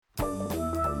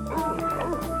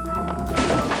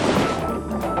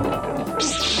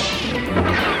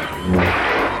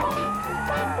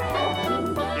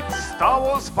Star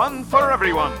Wars fun for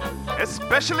everyone,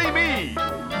 especially me.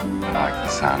 I like the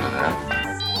sound of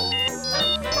that.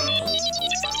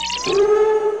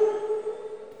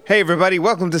 Hey everybody,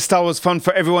 welcome to Star Wars Fun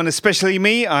for Everyone, especially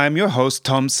me. I'm your host,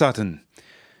 Tom Sutton.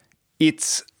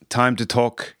 It's time to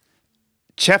talk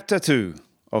Chapter 2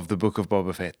 of the Book of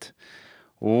Boba Fett.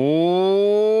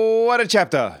 Oh, what a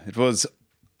chapter! It was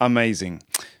amazing.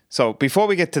 So before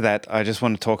we get to that, I just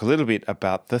want to talk a little bit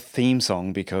about the theme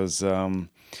song because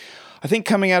I think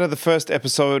coming out of the first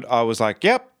episode, I was like,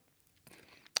 yep,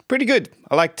 pretty good.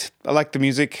 I liked the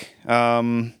music.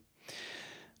 I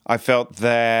felt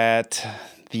that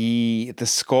the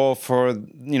score for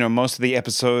most of the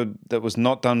episode that was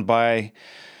not done by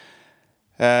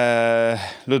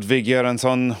Ludwig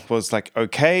Göransson was like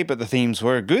okay, but the themes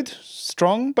were good,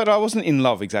 strong, but I wasn't in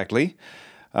love exactly.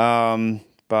 But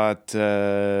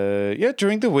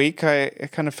during the week I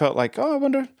kind of felt like, I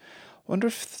wonder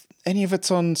if any of it's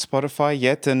on Spotify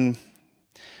yet. And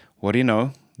what do you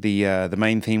know, the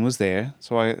main theme was there,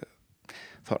 so I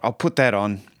thought I'll put that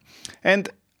on. And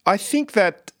I think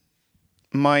that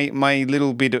my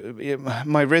little bit of,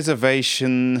 my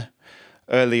reservation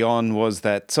early on was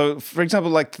that, so for example,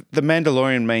 like the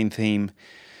Mandalorian main theme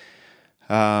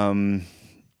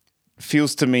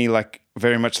feels to me like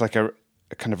very much like a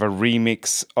kind of a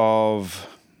remix of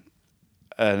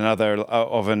an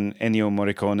Ennio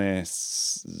Morricone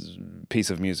piece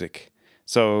of music.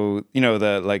 So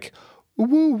the like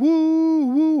woo woo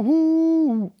woo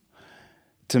woo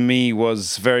to me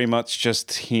was very much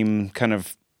just him kind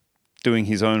of doing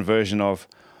his own version of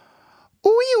ooh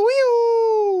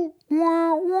ooh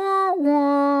wah wah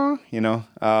wah.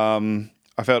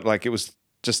 I felt like it was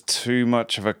just too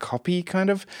much of a copy,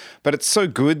 kind of. But it's so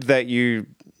good that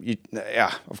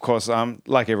of course,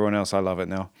 like everyone else, I love it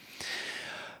now.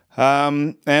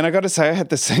 And I got to say, I had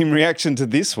the same reaction to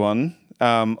this one.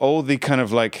 All the kind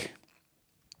of like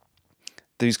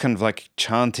these kind of like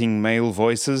chanting male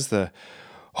voices, the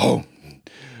home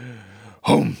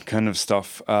kind of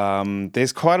stuff.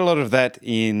 There's quite a lot of that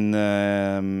in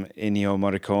Ennio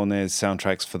Morricone's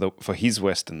soundtracks for his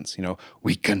westerns.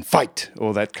 We can fight,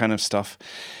 all that kind of stuff.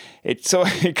 It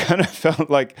kind of felt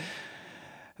like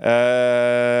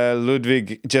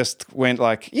Ludwig just went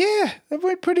like, yeah, that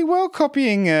went pretty well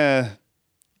copying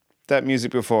that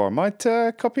music before. I might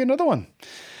copy another one.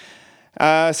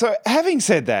 So having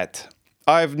said that,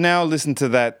 I've now listened to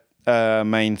that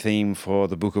main theme for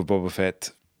the Book of Boba Fett,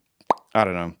 I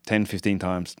don't know, 10, 15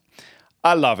 times.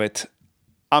 I love it.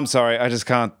 I'm sorry, I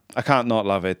can't not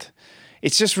love it.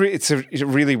 It's just it's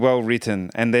really well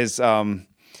written, and there's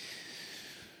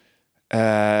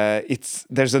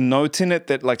there's a note in it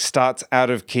that like starts out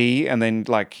of key and then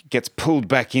like gets pulled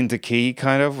back into key,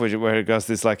 kind of, where it goes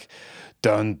this like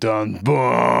dun dun boom,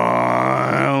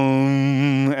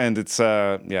 and it's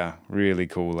really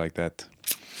cool like that.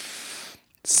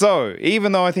 So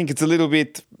even though I think it's a little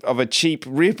bit of a cheap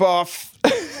rip-off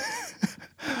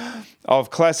of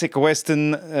classic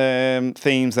Western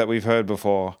themes that we've heard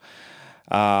before,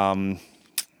 if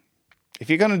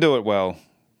you're going to do it well,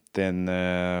 then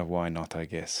why not, I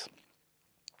guess.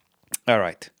 All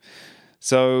right,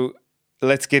 so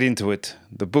let's get into it.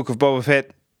 The Book of Boba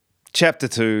Fett, Chapter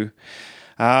 2.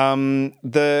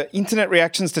 The internet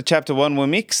reactions to Chapter 1 were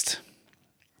mixed.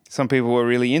 Some people were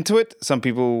really into it, some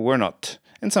people were not,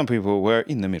 and some people were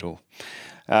in the middle.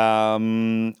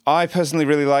 I personally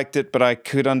really liked it, but I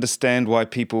could understand why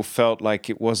people felt like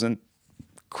it wasn't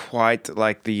quite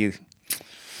like the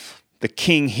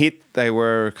king hit they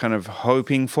were kind of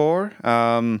hoping for.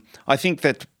 I think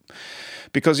that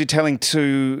because you're telling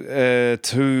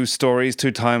two stories,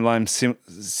 two timelines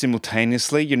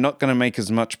simultaneously, you're not going to make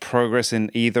as much progress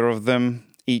in either of them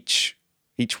each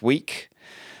week,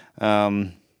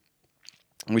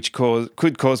 which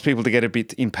could cause people to get a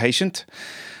bit impatient.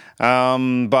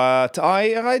 But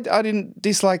I didn't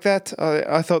dislike that.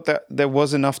 I thought that there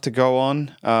was enough to go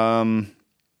on.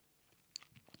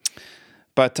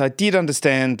 But I did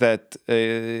understand that,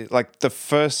 like the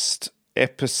first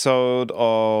episode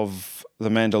of The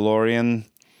Mandalorian,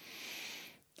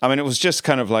 I mean, it was just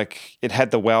kind of like, it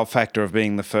had the wow factor of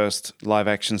being the first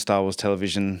live-action Star Wars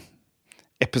television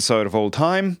episode of all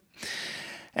time.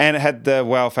 And it had the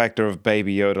wow factor of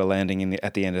Baby Yoda landing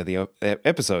at the end of the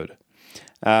episode.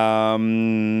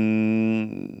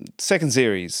 Second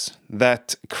series,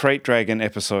 that Crate Dragon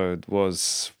episode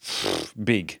was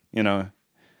big,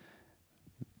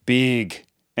 big,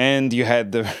 and you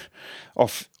had the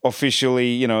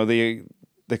officially,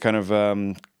 the kind of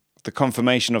the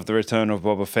confirmation of the return of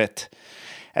Boba Fett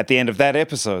at the end of that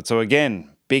episode. So again,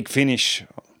 big finish.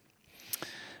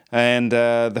 And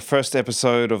the first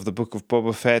episode of the Book of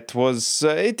Boba Fett was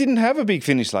it didn't have a big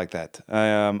finish like that.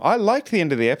 I liked the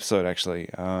end of the episode actually.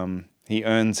 He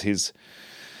earns his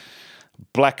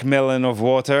black melon of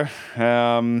water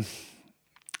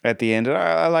at the end, and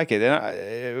I like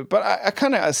it. But I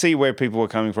kind of see where people are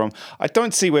coming from. I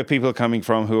don't see where people are coming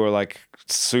from who are like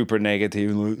super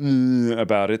negative like,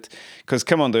 about it. Because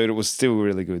come on, dude, it was still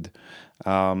really good.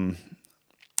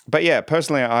 But yeah,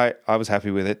 personally, I was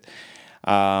happy with it.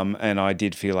 And I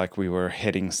did feel like we were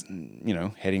heading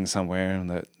somewhere, and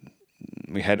that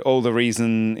we had all the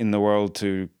reason in the world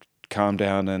to calm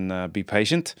down and be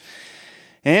patient.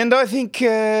 And I think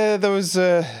those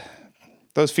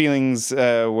feelings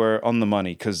were on the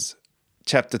money, because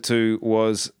Chapter 2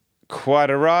 was quite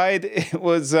a ride. It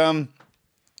was, I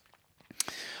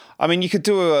mean, you could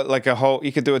do a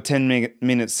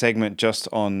 10-minute segment just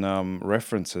on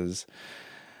references.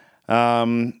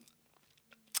 But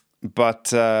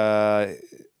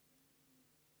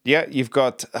yeah, you've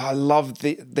got,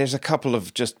 there's a couple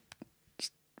of just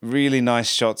really nice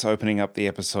shots opening up the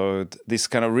episode. This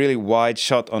kind of really wide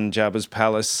shot on Jabba's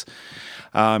palace.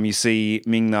 You see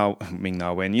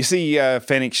Ming-Na Wen. You see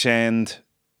Fennec Shand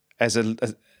as a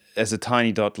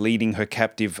tiny dot leading her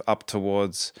captive up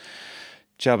towards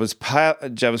Jabba's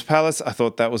palace. I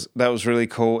thought that was really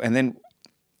cool. And then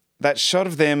that shot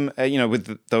of them,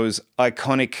 with those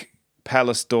iconic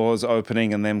palace doors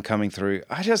opening and them coming through.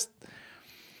 I'm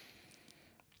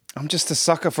just a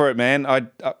sucker for it, man.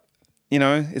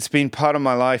 It's been part of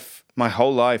my life, my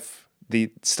whole life,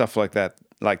 the stuff like that.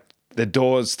 Like the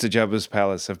doors to Jabba's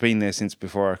palace have been there since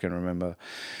before I can remember.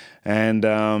 And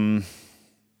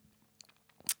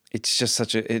it's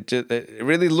just it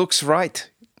really looks right.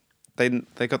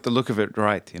 They got the look of it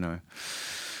right,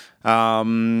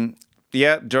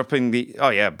 Yeah, dropping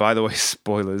by the way,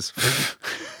 spoilers.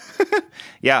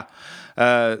 Yeah,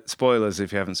 spoilers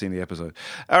if you haven't seen the episode.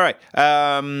 All right.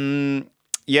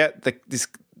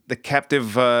 The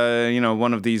captive,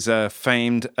 one of these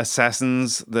famed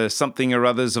assassins, the something or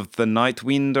others of the Night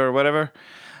Wind or whatever.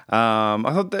 I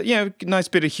thought that, nice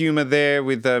bit of humor there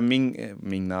with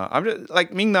Ming-Na.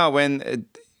 Like Ming-Na Wen,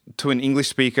 to an English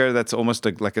speaker, that's almost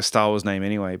like a Star Wars name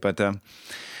anyway. But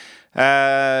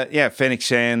Fennec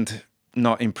Shand,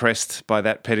 not impressed by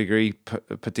that pedigree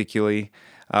particularly.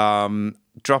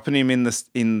 Dropping him in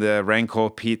the Rancor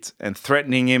pit and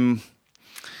threatening him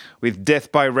with death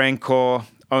by Rancor,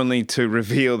 only to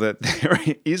reveal that there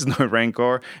is no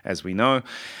Rancor, as we know.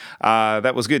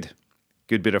 That was good.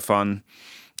 Good bit of fun.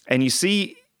 And you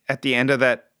see at the end of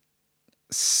that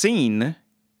scene,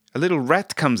 a little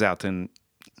rat comes out, and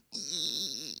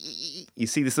you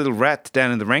see this little rat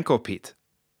down in the Rancor pit.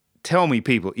 Tell me,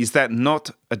 people, is that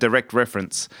not a direct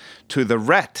reference to the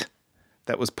rat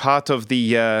that was part of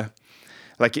the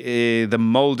the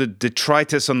molded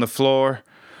detritus on the floor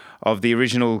of the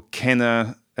original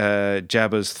Kenner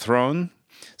Jabba's throne?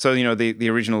 So, the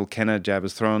original Kenner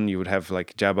Jabba's throne, you would have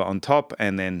like Jabba on top,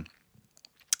 and then,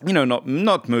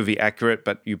 not movie accurate,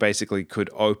 but you basically could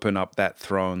open up that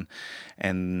throne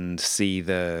and see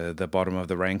the bottom of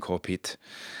the Rancor pit.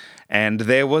 And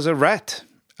there was a rat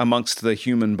amongst the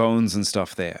human bones and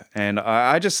stuff there. And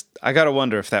I got to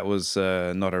wonder if that was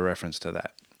not a reference to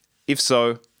that. If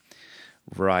so,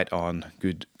 right on.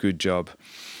 Good job.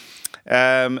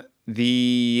 The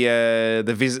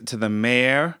visit to the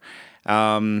mayor.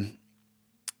 I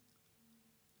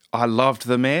loved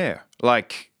the mayor.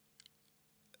 Like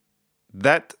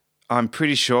that. I'm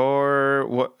pretty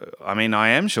sure. I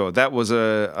am sure that was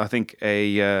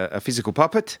a physical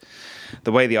puppet.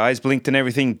 The way the eyes blinked and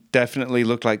everything definitely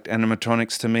looked like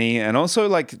animatronics to me. And also,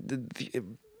 like,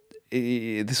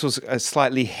 this was a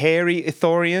slightly hairy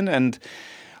Ithorian, and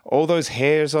all those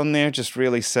hairs on there just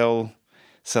really sell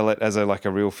it as a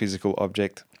real physical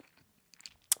object.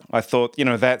 I thought,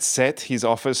 that set, his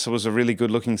office, was a really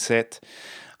good-looking set.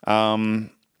 And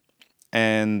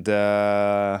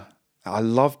I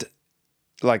loved,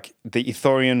 like, the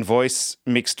Ithorian voice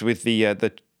mixed with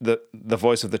the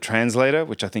voice of the translator,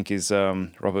 which I think is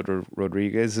Robert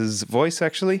Rodriguez's voice,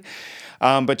 actually.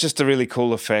 But just a really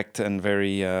cool effect and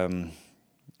very,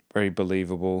 very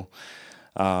believable.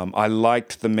 I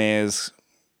liked the mayor's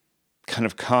kind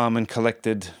of calm and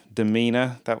collected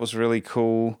demeanor. That was really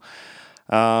cool.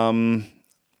 I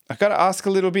got to ask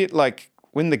a little bit, like,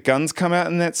 when the guns come out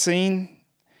in that scene,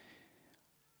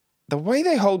 the way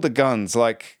they hold the guns,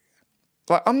 like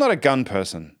I'm not a gun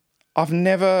person. I've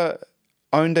never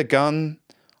owned a gun.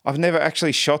 I've never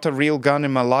actually shot a real gun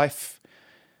in my life.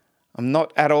 I'm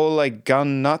not at all a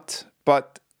gun nut,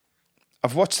 but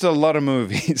I've watched a lot of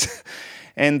movies.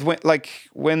 And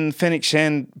when Fennec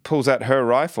Shand pulls out her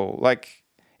rifle, like,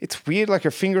 it's weird. Like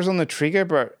her finger's on the trigger,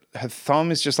 but her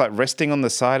thumb is just like resting on the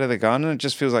side of the gun, and it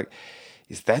just feels like,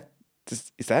 is that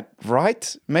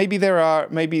right? Maybe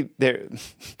maybe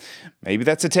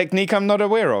that's a technique I'm not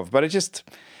aware of, but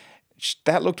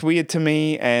that looked weird to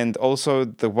me. And also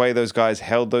the way those guys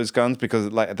held those guns,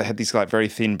 because like they had these like very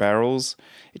thin barrels,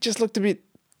 it just looked a bit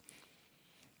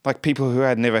like people who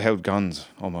had never held guns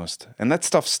almost. And that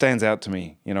stuff stands out to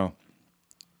me, you know.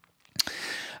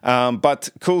 But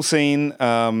cool scene.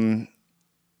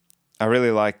 I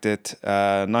really liked it.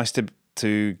 Nice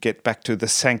to get back to the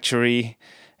sanctuary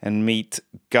and meet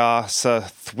Garsa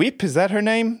Thwip. Is that her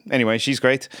name? Anyway, she's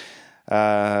great.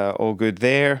 All good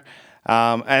there.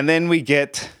 And then we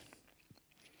get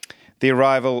the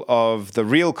arrival of the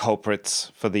real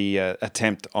culprits for the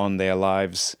attempt on their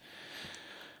lives.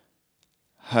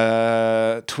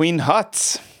 Twin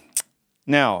Hutts.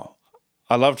 Now,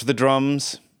 I loved the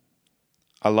drums.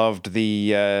 I loved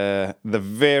the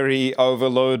very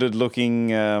overloaded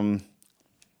looking,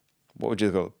 what would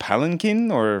you call it,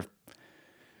 palanquin? Or,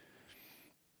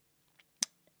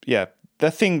 yeah, the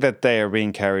thing that they are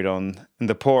being carried on, and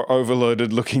the poor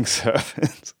overloaded looking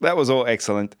servants. That was all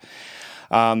excellent.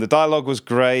 The dialogue was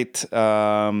great.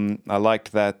 I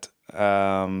liked that.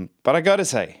 But I gotta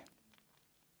say,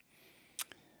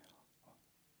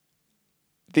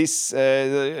 this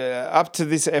up to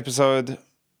this episode,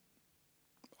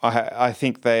 I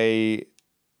think they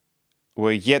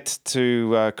were yet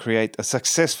to create a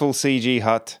successful CG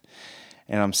Hutt,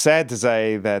 and I'm sad to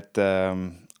say that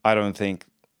I don't think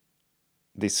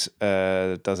this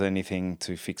does anything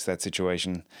to fix that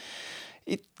situation.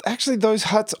 Actually, those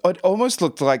Hutts, it almost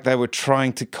looked like they were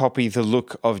trying to copy the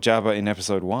look of Jabba in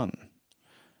episode 1.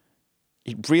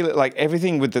 It really, like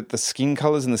everything with the skin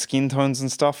colors and the skin tones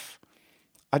and stuff.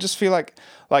 I just feel like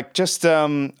I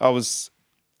was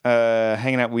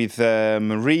hanging out with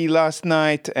Marie last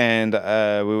night, and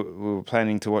we were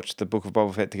planning to watch the Book of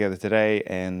Boba Fett together today,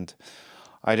 and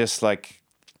I just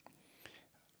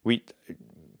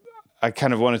I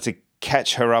kind of wanted to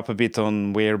catch her up a bit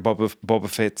on where Boba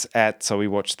Fett's at, so we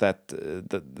watched that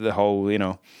the whole, you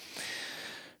know,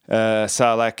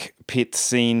 Sarlacc pit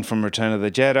scene from Return of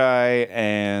the Jedi,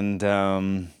 and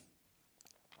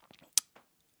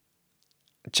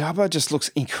Jabba just looks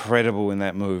incredible in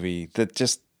that movie. That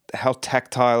just how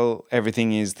tactile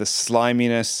everything is, the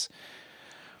sliminess,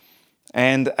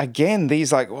 and again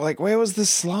these like where was the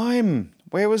slime?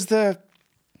 Where was the?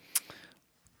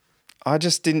 I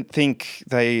just didn't think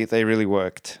they really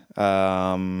worked.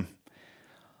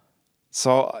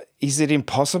 So is it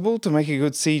impossible to make a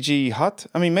good CG Hutt?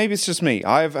 I mean, maybe it's just me.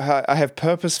 I have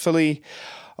purposefully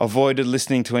avoided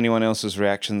listening to anyone else's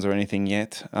reactions or anything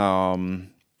yet. I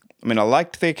mean, I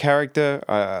liked their character.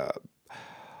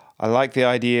 I like the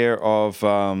idea of,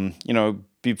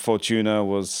 Bib Fortuna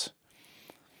was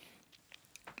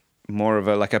more of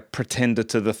a pretender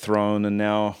to the throne, and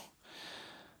now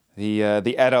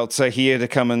the adults are here to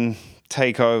come and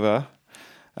take over.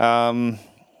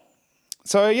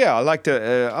 So yeah, I liked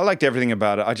everything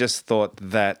about it. I just thought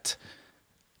that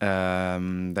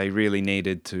they really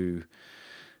needed to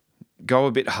go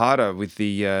a bit harder with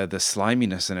the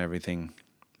sliminess and everything.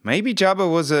 Maybe Jabba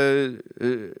was a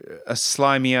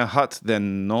slimier Hutt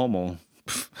than normal.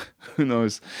 Who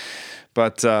knows?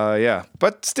 But yeah,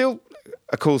 but still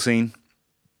a cool scene.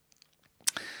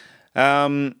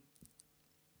 All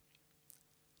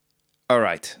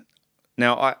right.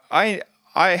 Now I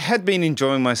had been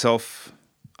enjoying myself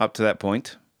up to that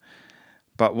point,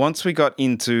 but once we got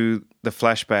into the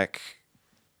flashback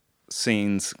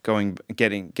scenes,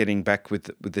 getting back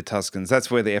with the Tuskens, that's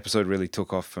where the episode really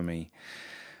took off for me.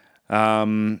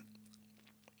 I'm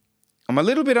a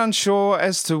little bit unsure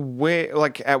as to where,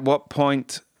 at what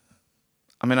point.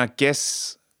 I mean, I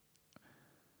guess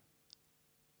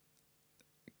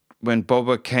when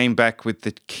Boba came back with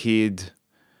the kid,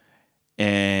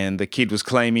 and the kid was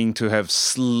claiming to have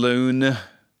slewn,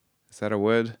 is that a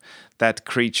word? That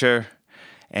creature,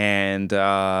 and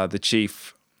the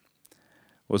chief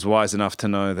was wise enough to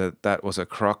know that that was a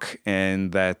crock,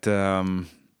 and that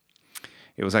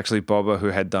it was actually Boba who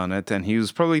had done it, and he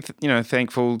was probably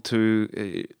thankful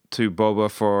to Boba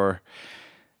for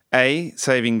A,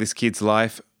 saving this kid's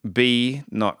life, B,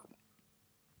 not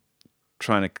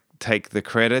trying to take the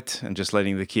credit and just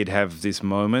letting the kid have this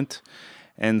moment,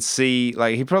 and C,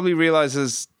 he probably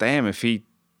realizes, damn, if he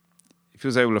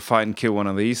was able to fight and kill one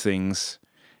of these things,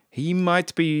 he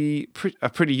might be a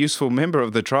pretty useful member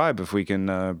of the tribe if we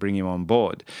can bring him on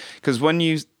board. Because when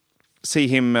you see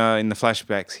him in the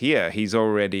flashbacks here, he's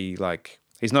already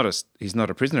he's not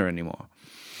a prisoner anymore.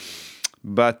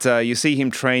 But you see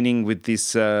him training with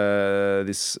this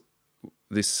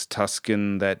this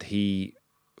Tusken that he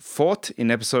fought in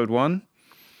episode 1.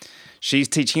 She's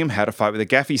teaching him how to fight with a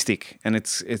gaffy stick, and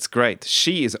it's great.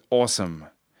 She is awesome.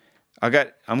 I'm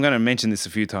going to mention this a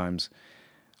few times.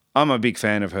 I'm a big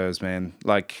fan of hers, man.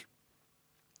 Like,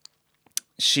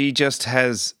 she just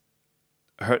has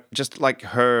her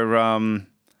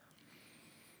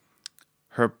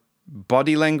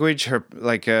body language, her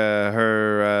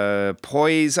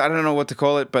poise. I don't know what to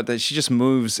call it, but that she just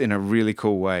moves in a really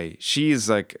cool way. She is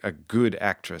like a good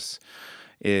actress.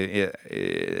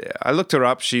 I looked her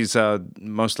up. She's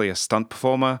mostly a stunt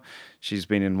performer. She's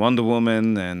been in Wonder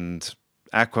Woman and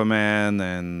Aquaman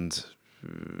and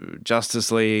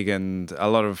Justice League and a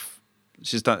lot of.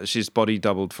 She's body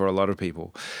doubled for a lot of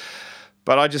people.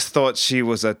 But I just thought she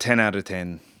was a 10 out of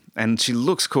 10, and she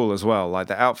looks cool as well. Like,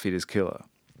 the outfit is killer.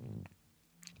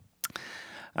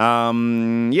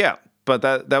 Yeah, but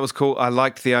that was cool. I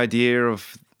liked the idea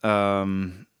of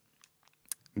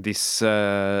this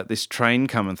train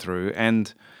coming through,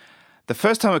 and the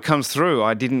first time it comes through,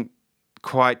 I didn't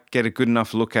quite get a good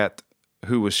enough look at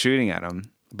who was shooting at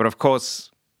him. But of course,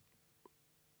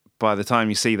 by the time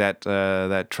you see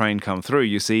that train come through,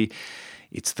 you see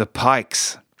it's the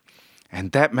Pikes,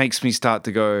 and that makes me start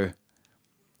to go,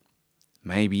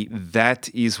 maybe that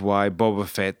is why Boba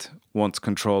Fett wants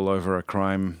control over a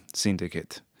crime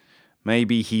syndicate.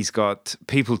 Maybe he's got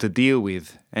people to deal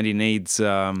with, and he needs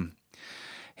the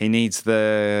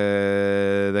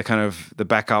kind of the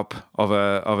backup of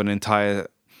an entire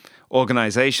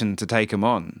organization to take him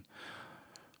on.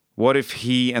 What if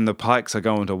he and the Pikes are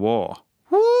going to war?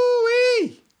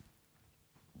 Woo-wee!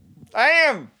 I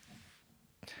am.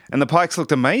 And the Pikes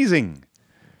looked amazing.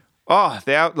 Oh,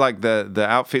 the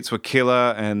outfits were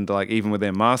killer, and like even with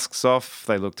their masks off,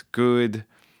 they looked good.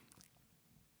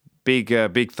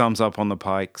 Big thumbs up on the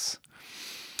Pikes.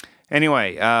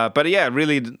 Anyway, but yeah,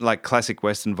 really like classic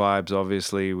Western vibes,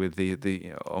 obviously, with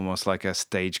the almost like a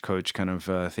stagecoach kind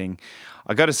of thing.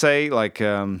 I got to say, like,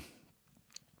 yeah,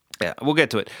 we'll get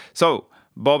to it. So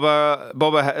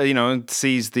Boba,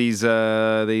 sees these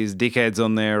dickheads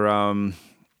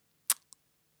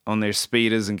on their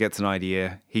speeders and gets an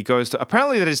idea. He goes to,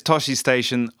 apparently that is Tosche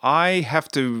Station. I have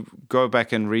to go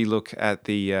back and relook at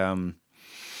the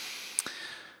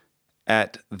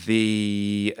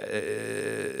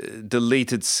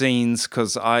deleted scenes,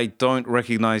 because I don't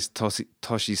recognize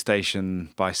Tosche Station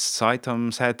by sight,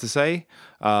 I'm sad to say.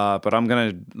 But I'm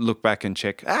going to look back and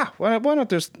check. Why not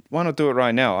do it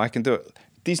right now? I can do it.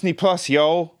 Disney Plus,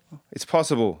 yo. It's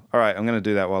possible. All right, I'm going to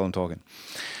do that while I'm talking.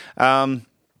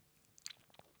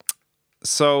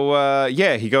 So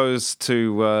he goes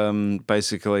to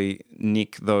basically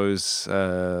nick those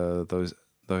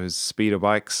speeder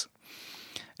bikes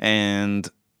and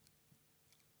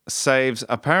saves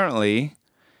apparently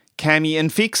Cammy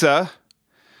and Fixer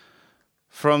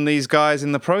from these guys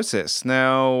in the process.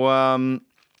 Now,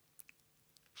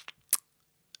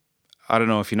 I don't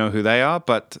know if you know who they are,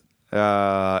 but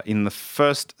in the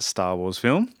first Star Wars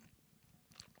film,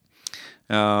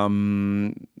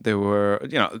 there were,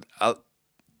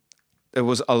 there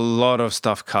was a lot of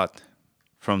stuff cut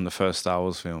from the first Star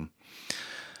Wars film.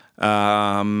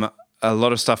 A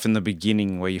lot of stuff in the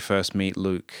beginning where you first meet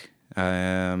Luke.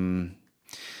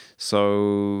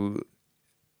 So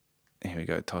here we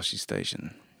go, Tosche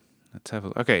Station. Let's have a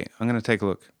look. Okay, I'm going to take a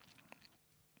look.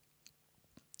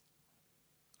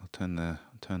 I'll turn the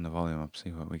volume up, see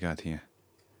what we got here.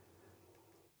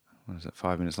 What is it,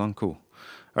 5 minutes long? Cool.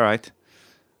 All right.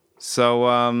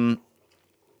 So,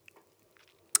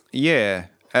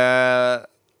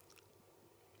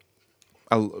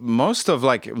 most of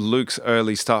like Luke's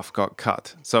early stuff got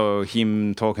cut. So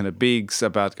him talking to Biggs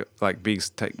about like Biggs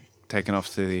taken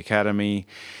off to the academy.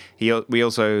 We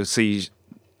also see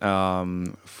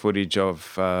footage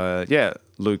of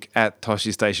Luke at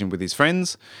Tosche Station with his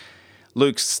friends.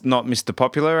 Luke's not Mr.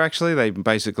 Popular, actually. They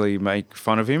basically make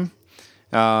fun of him.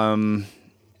 But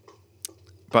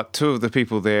two of the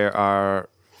people there are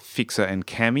Fixer and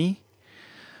Cammy.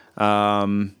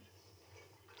 Come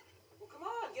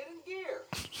on, get in gear.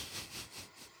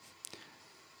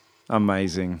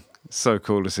 Amazing. So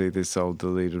cool to see this old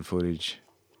deleted footage.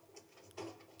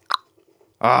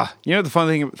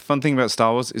 The fun thing about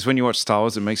Star Wars is when you watch Star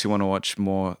Wars, it makes you want to watch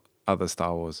more other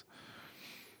Star Wars.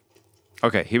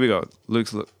 Okay, here we go.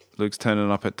 Luke's turning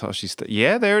up at Tosche Station.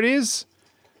 Yeah, there it is.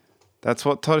 That's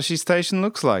what Tosche Station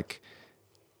looks like.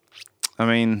 I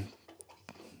mean,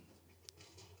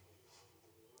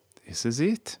 this is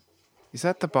it. Is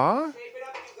that the bar?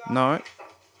 No.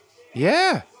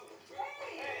 Yeah.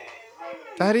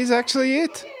 That is actually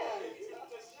it.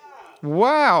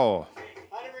 Wow.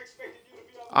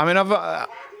 I mean,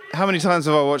 how many times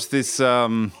have I watched this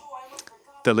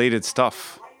deleted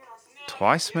stuff?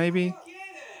 Twice, maybe?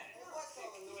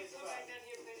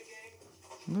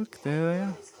 Look, there they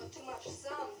are.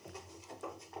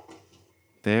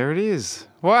 There it is.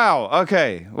 Wow,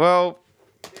 okay. Well,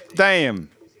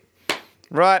 damn.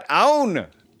 Right on.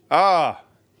 Ah,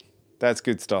 that's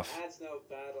good stuff. That's no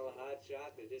battle, hot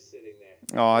shot. They're just sitting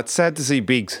there. Oh, it's sad to see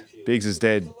Biggs. Biggs is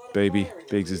dead, baby.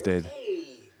 Biggs is dead.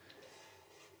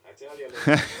 I tell you,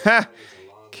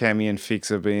 Cammy and Fix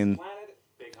are being planet,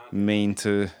 big hunter. mean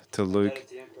to Luke.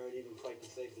 The Emperor would even fight to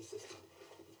save the system.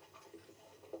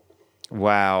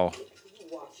 Wow.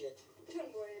 Watch it.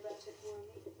 Don't worry about it, Wormy.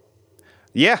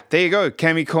 Yeah, there you go.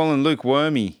 Cammy calling Luke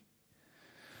Wormy.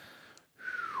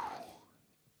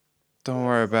 Don't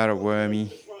worry about it,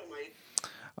 Wormy.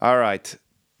 All right.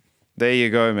 There you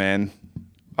go, man.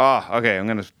 Oh, okay. I'm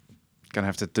gonna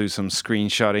have to do some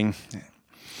screenshotting.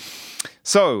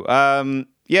 So,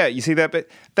 yeah, you see that bit?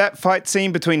 That fight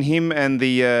scene between him and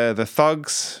the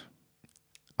thugs,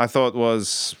 I thought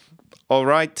was all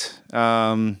right.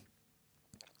 I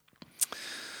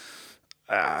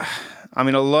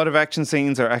mean, a lot of action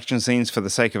scenes are action scenes for the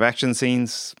sake of action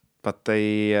scenes, but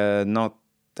they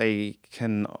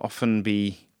can often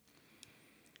be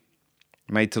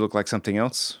made to look like something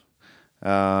else.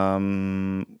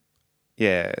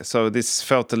 Yeah, so this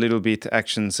felt a little bit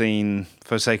action scene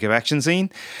for sake of action scene,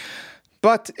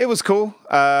 but it was cool.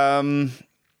 Yeah,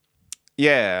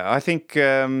 I think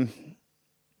the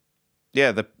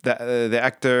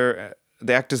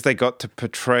actors they got to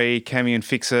portray Cammy and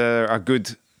Fixer are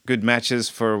good matches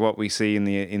for what we see in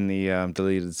the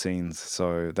deleted scenes.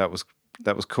 So that was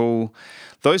cool.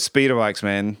 Those speeder bikes,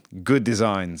 man, good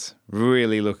designs.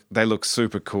 Really look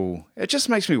super cool. It just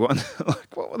makes me wonder,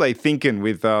 like, what were they thinking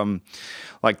with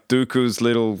like Dooku's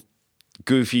little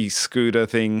goofy scooter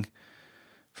thing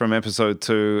from episode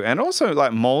 2, and also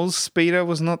like Maul's speeder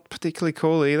was not particularly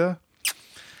cool either.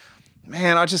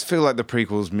 Man, I just feel like the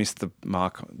prequels missed the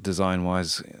mark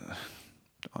design-wise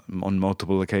on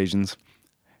multiple occasions.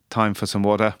 Time for some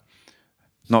water.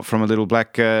 Not from a little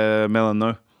black melon,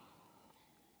 though.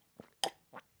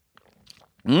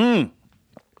 All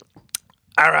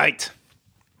right.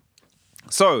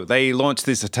 So they launched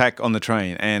this attack on the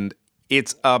train, and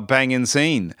it's a banging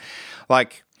scene.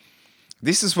 Like,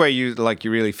 this is where you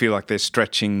really feel like they're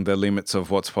stretching the limits of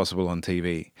what's possible on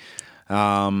TV.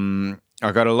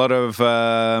 I got a lot of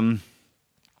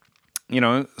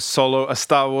Solo, a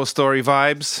Star Wars story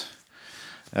vibes.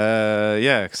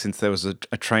 Yeah, since there was a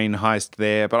train heist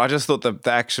there, but I just thought the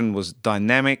action was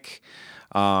dynamic.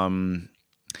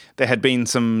 There had been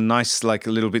some nice, like,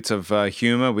 little bits of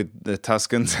humor with the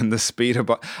Tuskens and the speeder,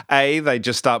 but they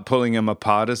just start pulling him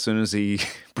apart as soon as he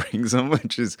brings them,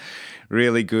 which is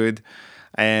really good.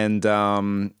 And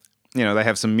they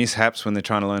have some mishaps when they're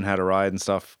trying to learn how to ride and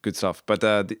stuff. Good stuff. But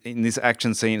in this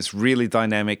action scene, it's really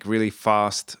dynamic, really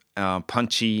fast,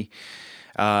 punchy.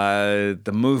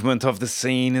 The movement of the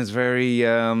scene is very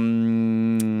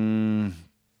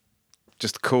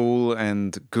just cool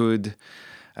and good.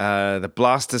 The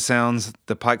blaster sounds,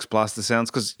 the Pike's blaster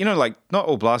sounds, because, like, not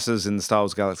all blasters in the Star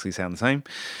Wars galaxy sound the same,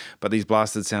 but these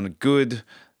blasters sounded good.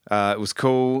 It was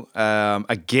cool.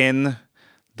 Again,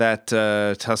 that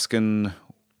Tusken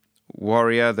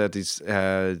warrior that is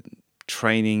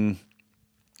training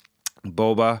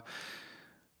Boba,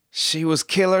 she was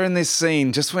killer in this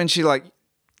scene. Just when she, like,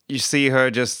 you see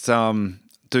her just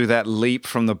do that leap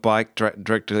from the bike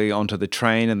directly onto the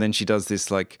train, and then she does this,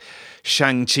 like,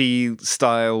 Shang-Chi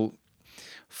style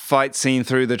fight scene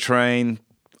through the train.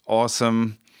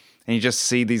 Awesome. And you just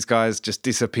see these guys just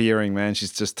disappearing, man.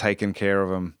 She's just taking care of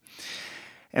them.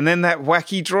 And then that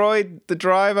wacky droid, the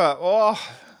driver. Oh,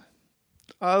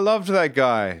 I loved that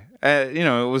guy.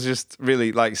 It was just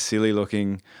really, like, silly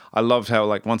looking. I loved how,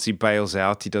 like, once he bails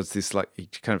out, he does this, like, he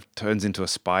kind of turns into a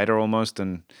spider almost,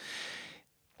 and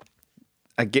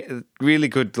I get really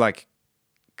good, like,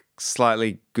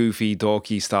 slightly goofy,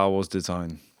 dorky Star Wars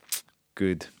design.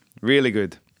 Good. Really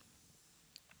good.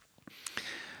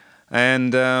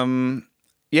 And,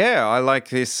 I like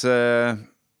this.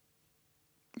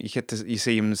 You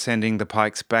see him sending the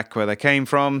Pikes back where they came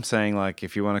from, saying, like,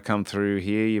 if you want to come through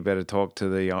here, you better talk to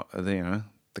the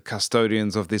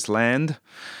custodians of this land.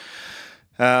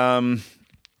 Yeah,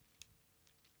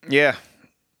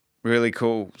 really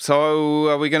cool. So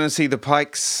are we going to see the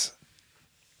Pikes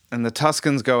and the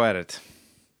Tuskens go at it?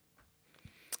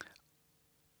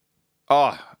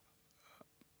 Oh,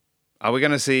 are we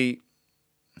going to see...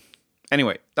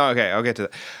 Anyway, okay, I'll get to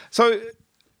that. So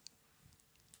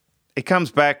it comes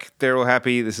back. They're all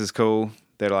happy. This is cool.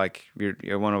 They're like,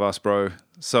 you're one of us, bro.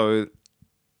 So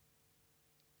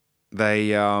they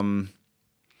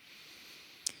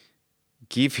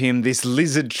give him this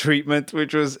lizard treatment,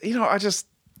 which was,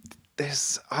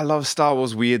 I love Star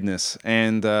Wars weirdness,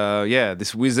 and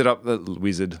this lizard up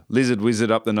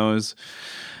the nose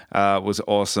was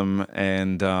awesome,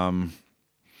 and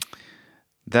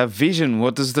that vision.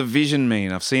 What does the vision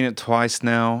mean? I've seen it twice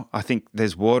now. I think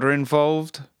there's water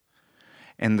involved,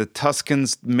 and the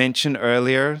Tuskens mentioned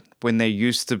earlier when they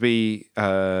used to be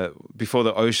before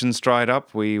the oceans dried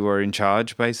up. We were in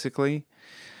charge, basically.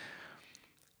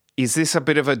 Is this a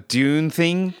bit of a Dune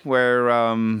thing where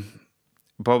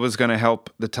Boba's going to help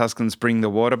the Tuskens bring the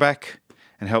water back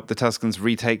and help the Tuskens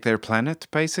retake their planet,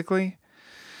 basically?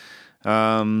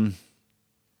 That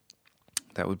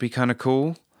would be kind of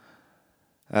cool.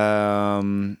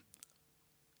 You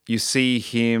see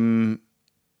him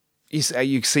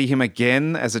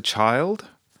again as a child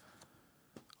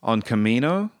on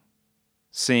Kamino,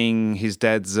 seeing his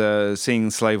dad's seeing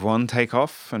Slave One take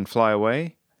off and fly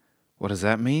away. What does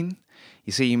that mean?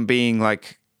 You see him being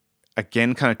like,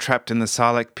 again, kind of trapped in the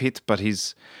Sarlacc pit, but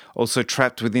he's also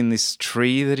trapped within this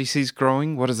tree that he sees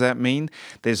growing. What does that mean?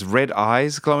 There's red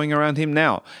eyes glowing around him.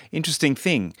 Now, interesting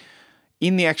thing,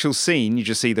 in the actual scene, you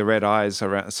just see the red eyes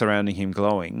surrounding him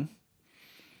glowing.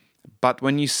 But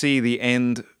when you see the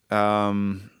end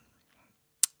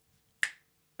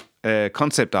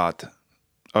concept art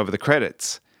over the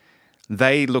credits,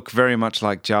 they look very much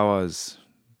like Jawa's.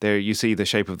 There you see the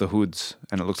shape of the hoods,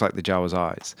 and it looks like the Jawa's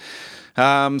eyes.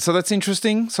 So that's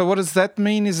interesting. So what does that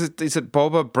mean? Is it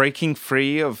Boba breaking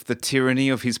free of the tyranny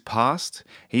of his past?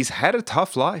 He's had a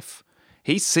tough life.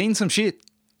 He's seen some shit.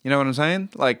 You know what I'm saying?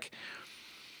 Like,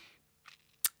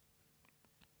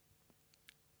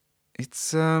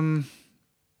 it's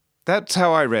that's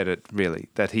how I read it, really.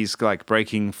 That he's like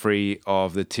breaking free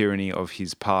of the tyranny of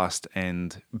his past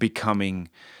and becoming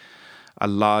a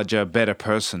larger, better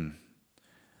person.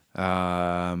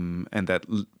 And that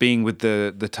being with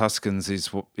the Tuskens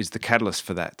is the catalyst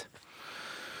for that.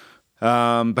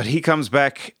 But he comes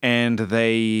back and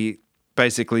they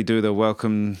basically do the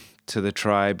welcome to the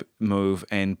tribe move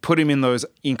and put him in those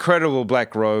incredible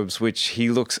black robes, which he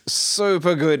looks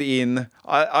super good in.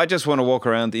 I just want to walk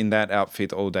around in that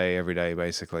outfit all day, every day,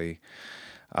 basically.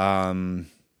 So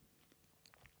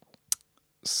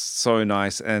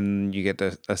nice. And you get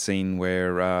a scene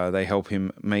where they help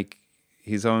him make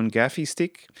his own gaffy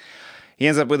stick. He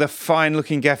ends up with a fine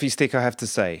looking gaffy stick, I have to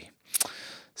say.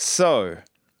 So,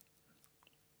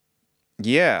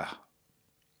 yeah.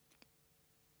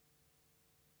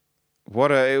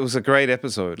 It was a great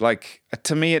episode. Like,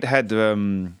 to me it had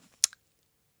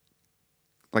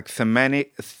like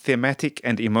thematic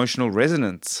and emotional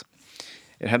resonance.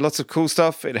 It had lots of cool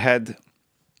stuff. It had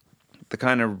the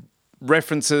kind of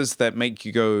references that make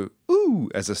you go,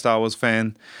 ooh, as a Star Wars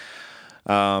fan.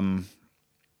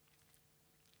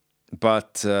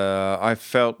 But I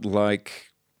felt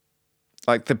like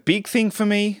the big thing for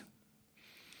me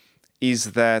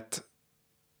is that,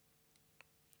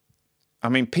 I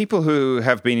mean, people who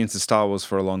have been into Star Wars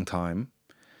for a long time,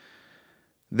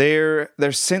 their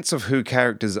sense of who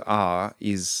characters are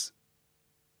is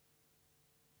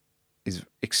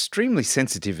extremely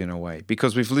sensitive in a way,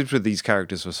 because we've lived with these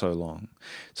characters for so long.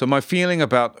 So my feeling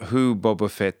about who Boba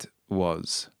Fett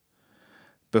was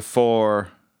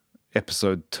before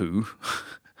Episode 2,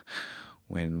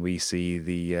 when we see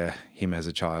him as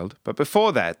a child. But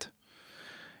before that,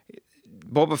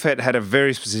 Boba Fett had a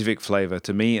very specific flavor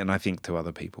to me, and I think to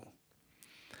other people.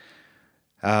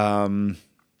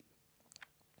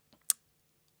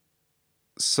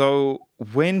 So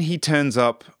when he turns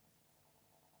up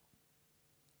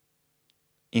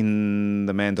in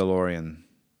The Mandalorian,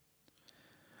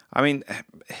 I mean,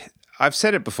 I've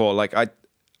said it before, like,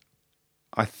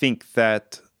 I think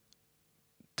that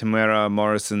Temuera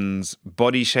Morrison's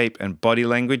body shape and body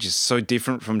language is so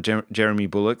different from Jeremy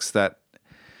Bulloch's that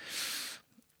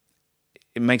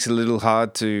it makes it a little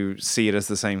hard to see it as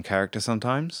the same character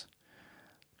sometimes.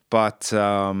 But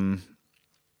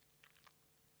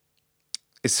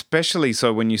especially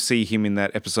so when you see him in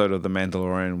that episode of The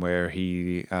Mandalorian where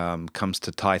he comes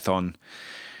to Tython,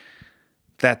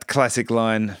 that classic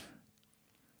line,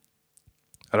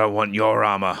 "I don't want your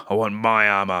armor, I want my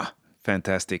armor."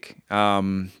 Fantastic.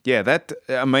 That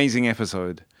amazing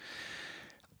episode.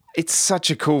 It's such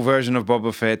a cool version of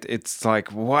Boba Fett. It's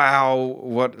like, wow,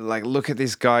 look at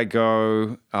this guy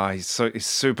go. He's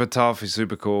super tough. He's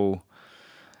super cool.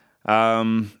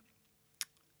 But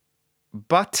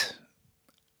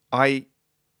I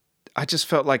just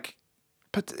felt like,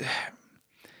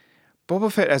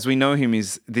 Boba Fett, as we know him,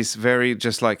 is this very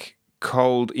just like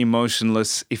cold,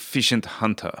 emotionless, efficient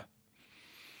hunter.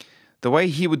 the way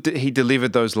he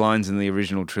delivered those lines in the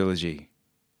original trilogy,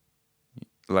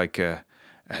 like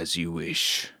 "As you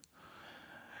wish."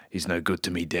 He's no good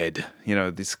to me dead. You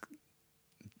know, this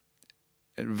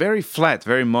very flat,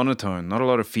 very monotone, not a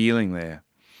lot of feeling there.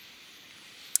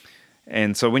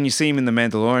 And so when you see him in The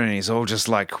Mandalorian, he's all just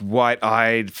like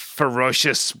white-eyed,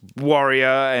 ferocious warrior.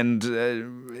 And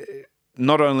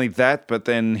not only that, but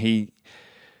then he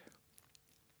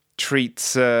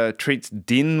treats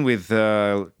Din with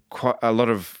quite a lot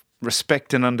of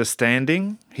respect and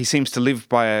understanding. He seems to live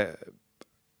by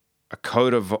a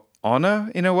code of honor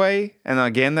in a way. And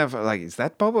again, they're like, is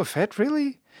that Boba Fett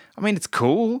really? I mean, it's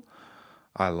cool.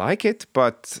 I like it,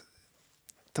 but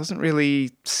it doesn't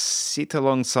really sit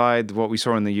alongside what we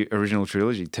saw in the original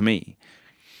trilogy to me.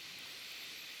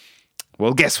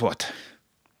 Well, guess what?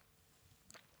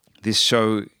 This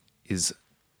show is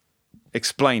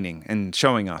explaining and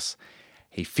showing us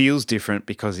he feels different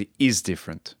because he is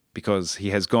different, because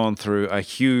he has gone through a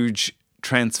huge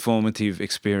transformative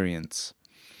experience.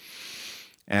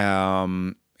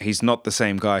 He's not the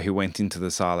same guy who went into the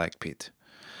Sarlacc pit.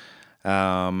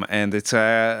 And it's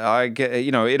I get,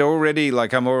 you know, it already,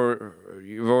 like,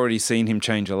 you've already seen him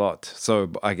change a lot.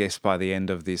 So I guess by the end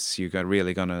of this, you're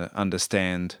really going to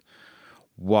understand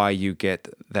why you get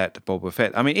that Boba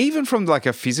Fett. I mean, even from like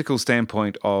a physical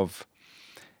standpoint of,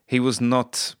 he was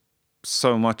not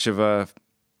so much of a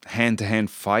hand-to-hand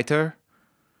fighter.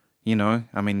 You know,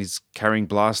 I mean, he's carrying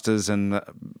blasters and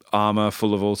armor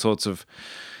full of all sorts of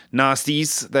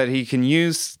nasties that he can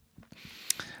use.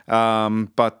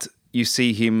 But you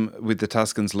see him with the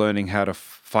Tuskens learning how to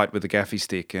fight with the gaffy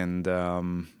stick. And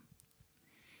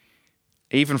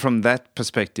even from that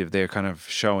perspective, they're kind of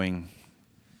showing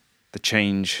the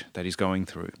change that he's going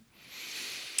through.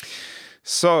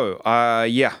 So,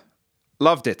 yeah,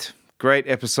 loved it. Great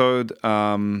episode.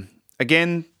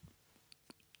 Again,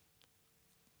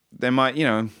 there might, you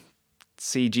know,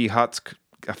 CG Huts,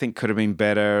 I think, could have been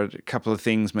better. A couple of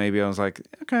things, maybe I was like,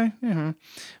 okay. Yeah.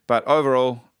 But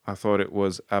overall, I thought it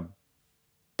was a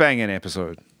banging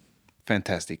episode.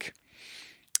 Fantastic.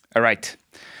 All right.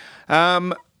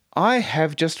 I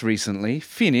have just recently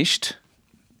finished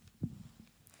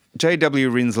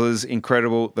J.W. Rinzler's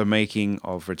incredible The Making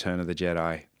of Return of the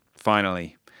Jedi.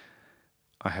 Finally.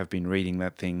 I have been reading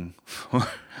that thing for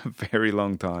a very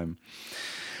long time.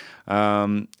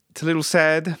 It's a little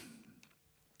sad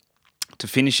to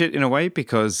finish it in a way,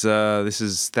 because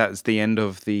that's the end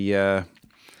of the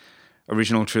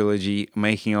original trilogy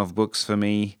making of books for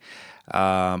me.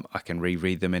 I can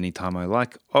reread them anytime I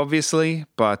like, obviously,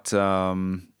 but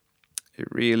it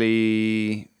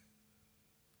really,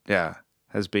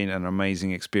 has been an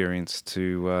amazing experience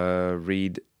to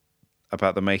read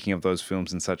about the making of those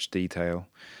films in such detail,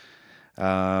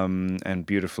 and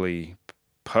beautifully,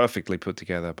 perfectly put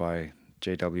together by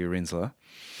J.W. Rinzler.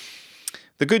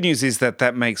 The good news is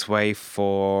that makes way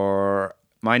for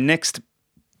my next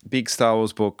big Star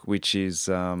Wars book, which is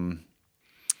The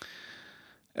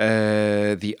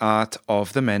Art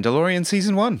of the Mandalorian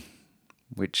Season 1,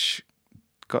 which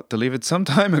got delivered some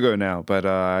time ago now, but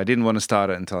I didn't want to start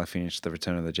it until I finished the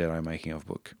Return of the Jedi making of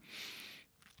book.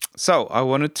 So I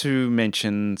wanted to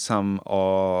mention some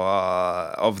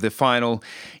of the final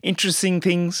interesting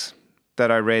things that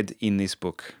I read in this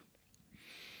book.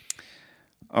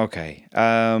 Okay.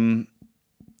 Again,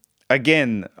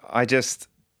 I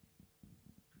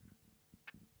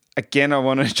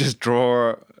want to just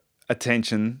draw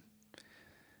attention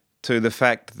to the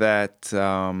fact that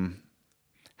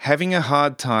having a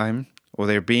hard time or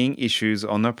there being issues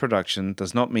on the production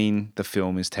does not mean the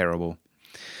film is terrible.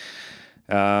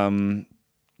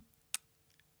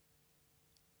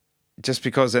 Just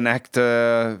because an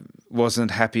actor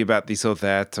wasn't happy about this or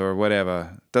that or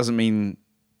whatever doesn't mean,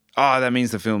 that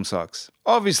means the film sucks.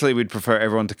 Obviously, we'd prefer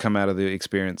everyone to come out of the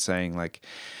experience saying, like,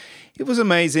 it was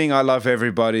amazing, I love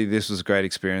everybody, this was a great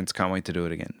experience, can't wait to do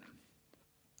it again.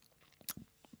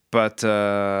 But,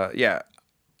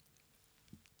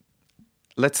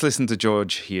 let's listen to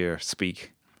George here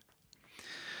speak.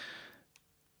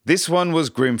 This one was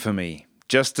grim for me.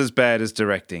 Just as bad as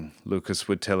directing, Lucas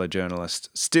would tell a journalist,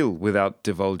 still without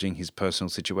divulging his personal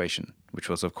situation, which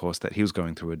was, of course, that he was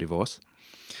going through a divorce.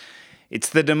 It's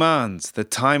the demands, the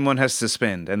time one has to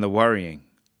spend, and the worrying.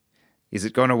 Is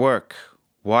it going to work?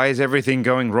 Why is everything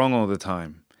going wrong all the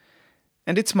time?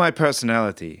 And it's my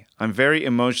personality. I'm very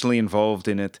emotionally involved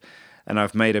in it, and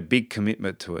I've made a big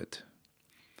commitment to it.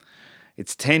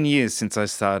 It's 10 years since I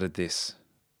started this.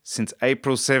 Since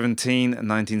April 17,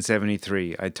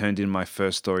 1973, I turned in my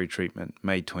first story treatment,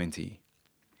 May 20.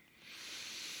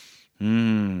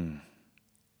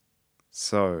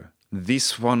 So,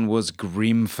 this one was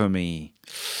grim for me.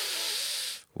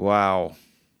 Wow.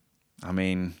 I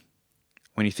mean,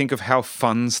 when you think of how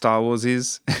fun Star Wars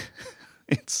is,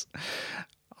 it's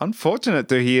unfortunate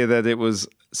to hear that it was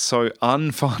so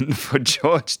unfun for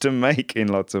George to make in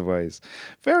lots of ways.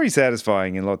 Very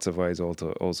satisfying in lots of ways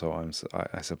also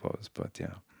I suppose, but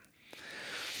yeah.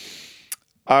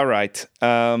 All right.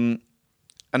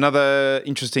 Another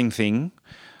interesting thing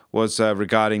was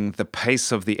regarding the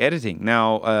pace of the editing.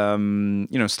 Now,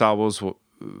 Star Wars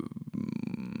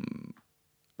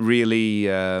really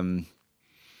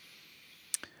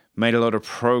made a lot of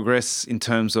progress in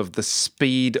terms of the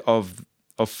speed of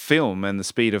film and the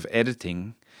speed of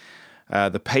editing,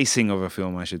 the pacing of a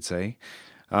film, I should say.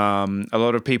 A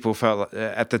lot of people felt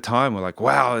at the time were like,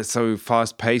 wow, it's so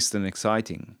fast-paced and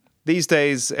exciting. These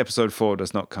days, Episode 4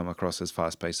 does not come across as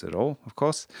fast-paced at all, of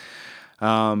course.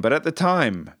 But at the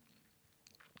time,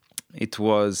 it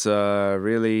was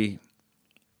really,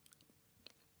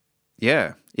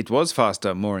 it was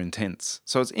faster, more intense.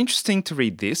 So it's interesting to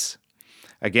read this.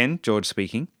 Again, George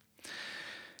speaking.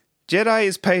 Jedi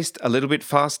is paced a little bit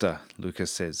faster, Lucas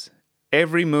says.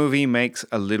 Every movie moves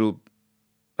a little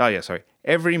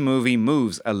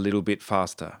bit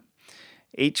faster.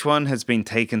 Each one has been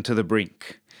taken to the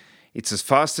brink. It's as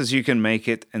fast as you can make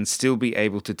it and still be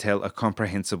able to tell a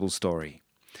comprehensible story.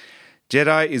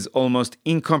 Jedi is almost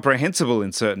incomprehensible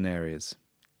in certain areas.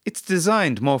 It's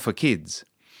designed more for kids.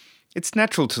 It's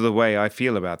natural to the way I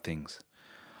feel about things.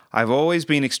 I've always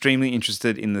been extremely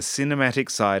interested in the cinematic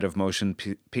side of motion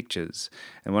pictures,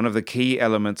 and one of the key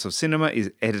elements of cinema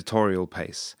is editorial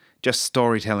pace, just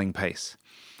storytelling pace.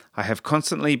 I have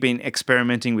constantly been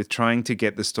experimenting with trying to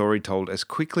get the story told as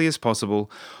quickly as possible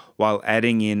while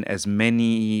adding in as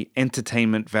many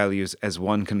entertainment values as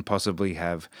one can possibly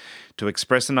have to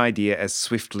express an idea as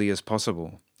swiftly as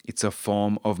possible. It's a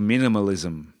form of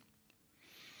minimalism.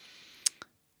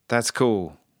 That's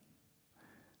cool.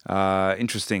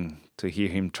 Interesting to hear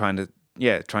him trying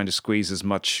to squeeze as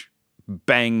much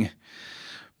bang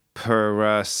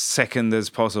per second as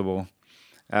possible.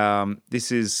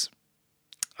 This is,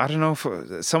 I don't know,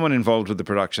 for someone involved with the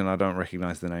production, I don't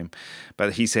recognize the name,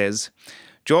 but he says,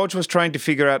 George was trying to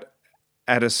figure out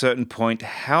at a certain point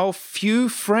how few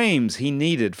frames he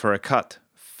needed for a cut,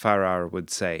 Farrar would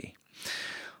say.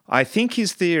 I think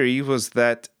his theory was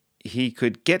that he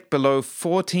could get below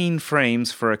 14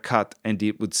 frames for a cut and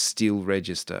it would still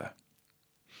register.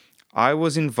 I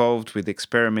was involved with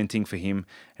experimenting for him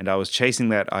and I was chasing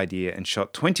that idea and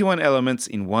shot 21 elements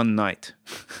in one night.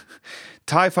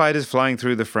 TIE fighters flying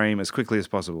through the frame as quickly as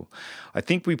possible. I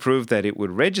think we proved that it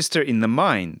would register in the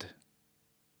mind.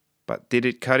 But did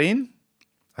it cut in?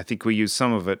 I think we used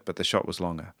some of it, but the shot was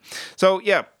longer. So,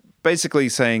 yeah, basically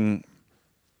saying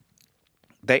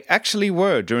they actually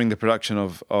were, during the production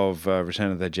of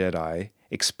Return of the Jedi,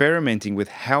 experimenting with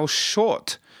how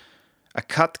short a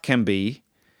cut can be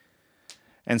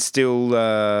and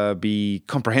still be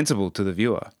comprehensible to the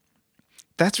viewer.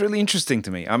 That's really interesting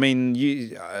to me. I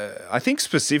mean, I think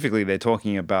specifically they're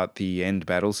talking about the end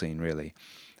battle scene, really,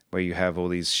 where you have all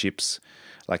these ships,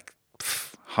 like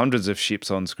hundreds of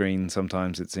ships on screen,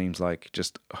 sometimes it seems like,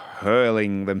 just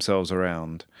hurling themselves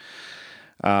around.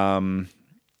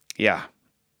 Yeah.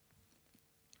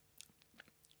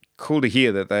 Cool to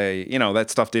hear that that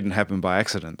stuff didn't happen by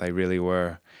accident. They really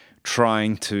were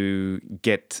trying to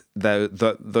get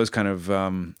those kind of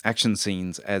action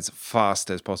scenes as fast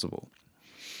as possible.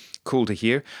 Cool to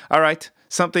hear. All right,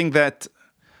 something that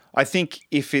I think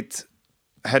if it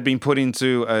had been put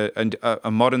into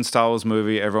a modern Star Wars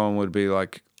movie, everyone would be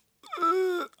like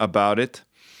about it.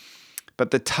 But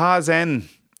the Tarzan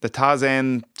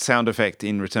sound effect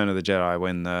in Return of the Jedi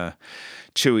when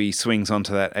Chewie swings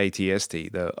onto that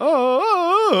AT-ST, that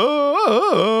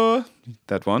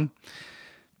one.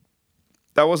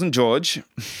 That wasn't George.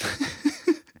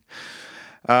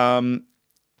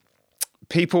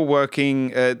 People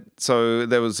working, so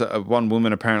there was one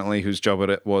woman apparently whose job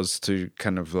it was to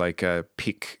kind of like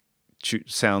pick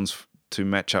sounds to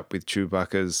match up with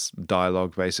Chewbacca's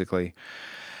dialogue, basically.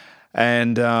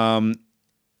 And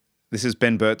this is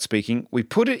Ben Burt speaking. We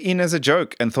put it in as a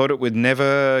joke and thought it would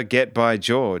never get by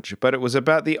George, but it was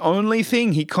about the only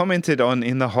thing he commented on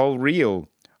in the whole reel.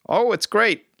 Oh, it's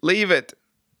great. Leave it,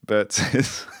 Burt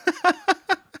says.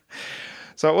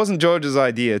 So it wasn't George's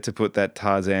idea to put that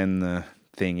Tarzan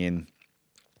thing in,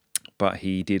 but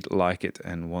he did like it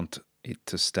and want it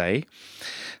to stay.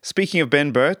 Speaking of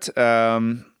Ben Burt,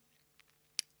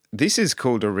 this is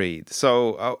cool to read.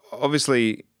 So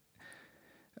obviously,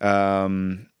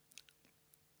 one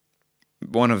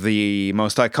of the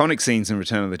most iconic scenes in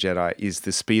Return of the Jedi is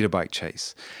the speeder bike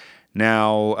chase.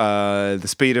 Now, the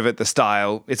speed of it, the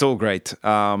style, it's all great.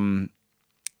 But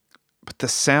the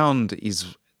sound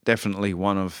is definitely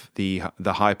one of the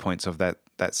high points of that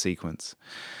sequence.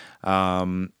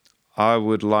 I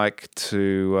would like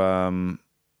to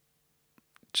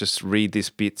just read this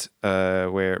bit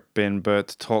where Ben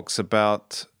Burt talks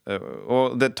about,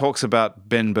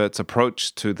 Ben Burt's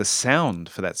approach to the sound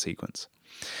for that sequence.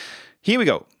 Here we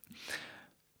go.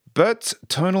 Burt's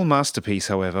tonal masterpiece,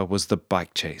 however, was the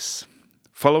bike chase.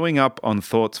 Following up on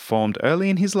thoughts formed early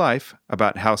in his life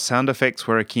about how sound effects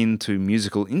were akin to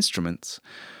musical instruments,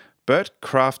 Burt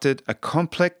crafted a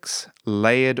complex,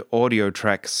 layered audio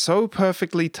track so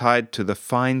perfectly tied to the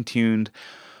fine-tuned,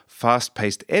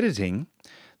 fast-paced editing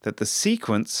that the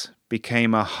sequence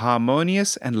became a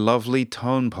harmonious and lovely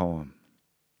tone poem.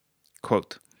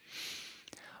 Quote,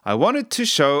 "I wanted to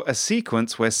show a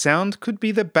sequence where sound could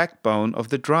be the backbone of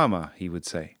the drama," he would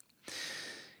say.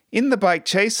 In the bike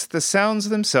chase, the sounds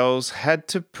themselves had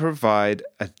to provide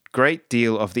a great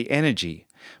deal of the energy,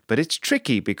 but it's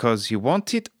tricky because you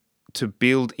want it to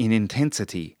build in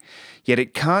intensity, yet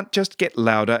it can't just get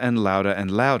louder and louder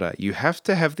and louder. You have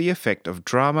to have the effect of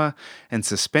drama and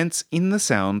suspense in the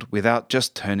sound without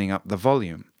just turning up the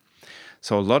volume.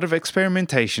 So a lot of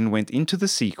experimentation went into the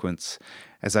sequence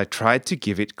as I tried to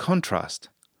give it contrast.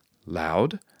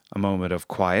 Loud, a moment of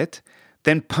quiet,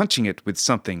 then punching it with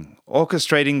something,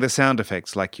 orchestrating the sound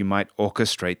effects like you might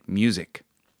orchestrate music.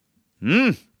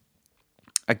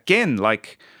 Again,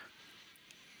 like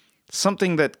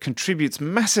something that contributes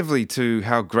massively to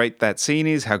how great that scene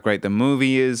is, how great the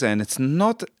movie is, and it's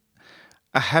not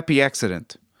a happy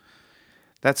accident.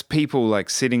 That's people like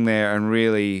sitting there and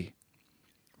really,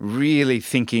 really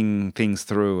thinking things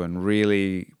through and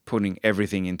really putting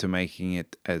everything into making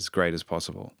it as great as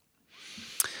possible.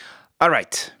 All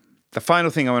right. The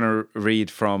final thing I want to read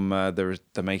from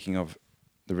the making of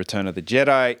The Return of the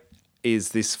Jedi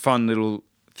is this fun little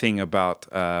thing about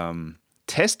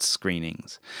test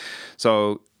screenings.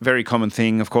 So, very common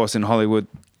thing, of course, in Hollywood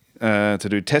to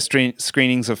do test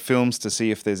screenings of films to see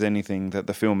if there's anything that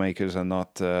the filmmakers are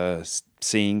not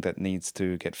seeing that needs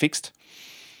to get fixed.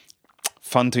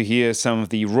 Fun to hear some of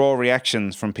the raw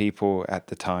reactions from people at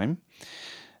the time.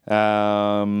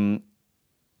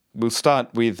 We'll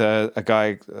start with a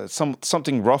guy,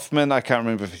 something Rothman. I can't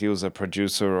remember if he was a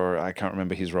producer or I can't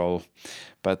remember his role.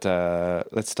 But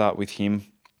let's start with him.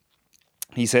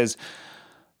 He says,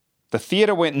 "The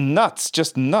theater went nuts,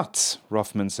 just nuts,"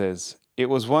 Rothman says. "It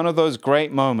was one of those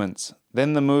great moments.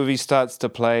 Then the movie starts to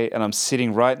play and I'm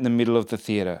sitting right in the middle of the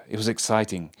theater. It was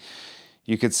exciting.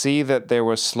 You could see that there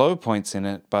were slow points in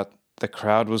it, but the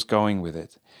crowd was going with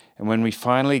it. And when we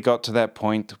finally got to that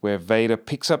point where Vader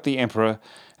picks up the Emperor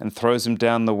and throws him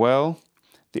down the well,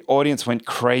 the audience went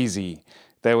crazy.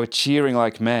 They were cheering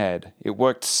like mad. It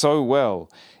worked so well.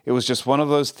 It was just one of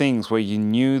those things where you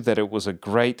knew that it was a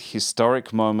great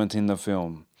historic moment in the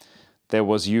film. There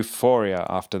was euphoria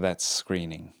after that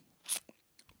screening."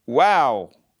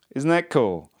 Wow! Isn't that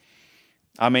cool?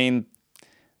 I mean,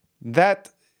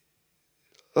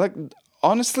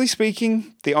 honestly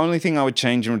speaking, the only thing I would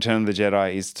change in Return of the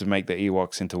Jedi is to make the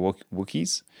Ewoks into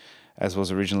Wookiees, as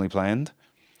was originally planned.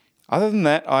 Other than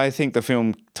that, I think the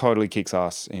film totally kicks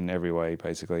ass in every way,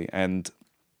 basically. And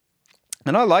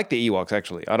I like the Ewoks,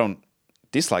 actually. I don't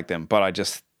dislike them, but I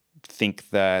just think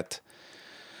that,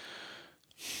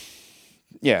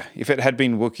 yeah, if it had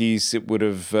been Wookiees, it would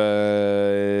have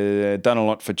done a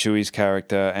lot for Chewie's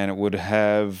character, and it would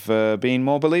have been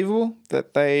more believable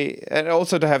and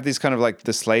also to have this kind of like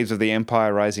the slaves of the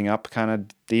Empire rising up kind of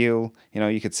deal. You know,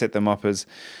 you could set them up as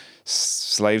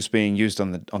slaves being used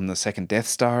on the second Death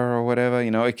Star or whatever.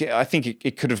 You know, I think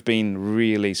it could have been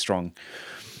really strong.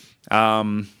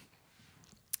 And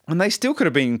they still could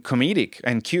have been comedic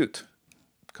and cute,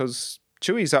 because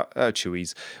Wookiees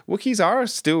are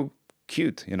still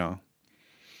cute, you know.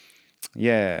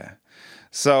 Yeah.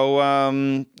 So,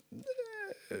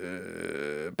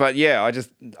 but yeah,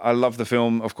 I love the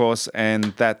film, of course,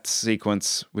 and that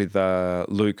sequence with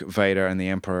Luke, Vader, and the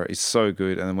Emperor is so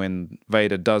good. And when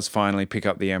Vader does finally pick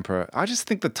up the Emperor, I just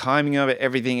think the timing of it,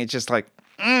 everything, it's just like,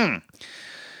 it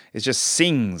just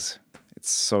sings. It's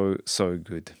so, so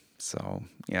good. So,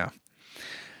 yeah.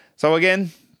 So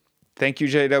again, thank you,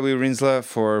 J.W. Rinsler,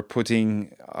 for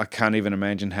putting, I can't even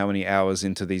imagine how many hours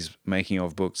into these making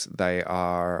of books. They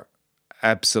are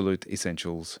absolute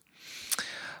essentials.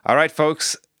 All right,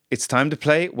 folks, it's time to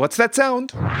play What's That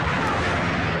Sound? All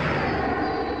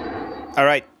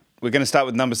right, we're going to start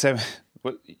with number 7.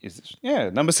 What is this?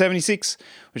 Yeah, number 76,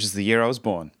 which is the year I was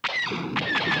born.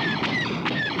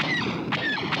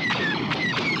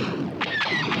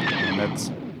 And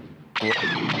that's All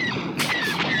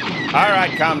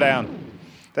right, calm down.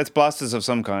 That's blasters of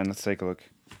some kind. Let's take a look.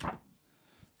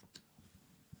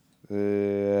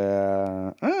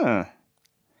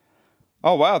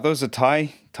 Oh wow, those are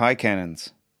TIE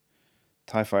cannons.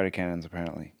 TIE fighter cannons,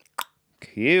 apparently.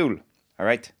 Cool. All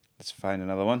right, let's find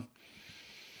another one.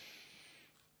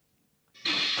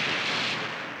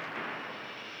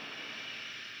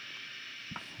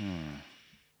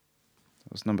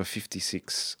 That was number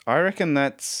 56. I reckon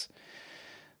that's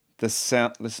the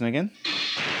sound. Listen again.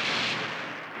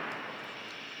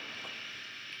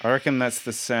 I reckon that's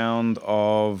the sound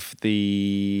of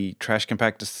the trash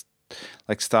compactor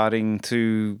like starting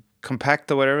to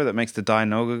compact or whatever that makes the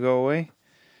Dianoga go away.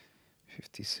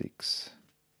 56.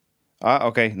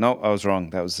 Okay. No, I was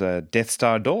wrong. That was a Death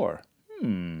Star door.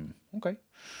 Okay.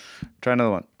 Try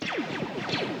another one.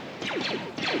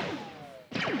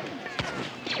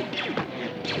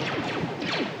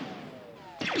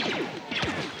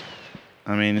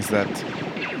 I mean, is that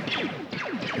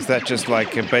just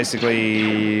like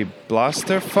basically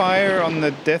blaster fire on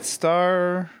the Death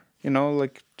Star? You know,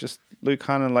 like just Luke,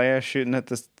 Han, and Leia shooting at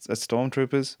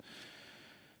stormtroopers?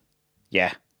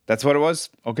 Yeah, that's what it was.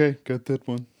 Okay, got that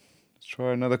one. Let's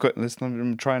try another. Let's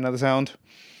try another sound.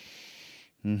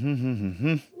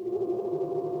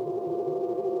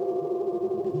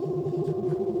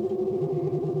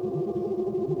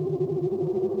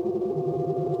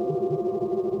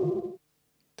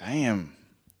 Damn.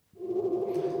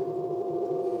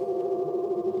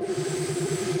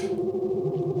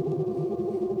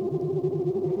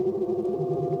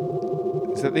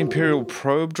 Is that the Imperial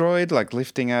probe droid, like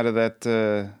lifting out of that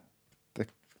the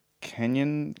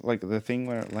canyon, like the thing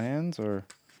where it lands, or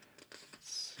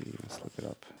let's see, let's look it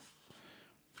up.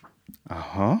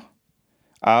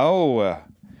 Oh,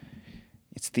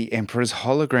 it's the Emperor's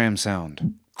hologram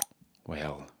sound.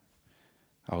 Well,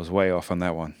 I was way off on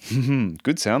that one.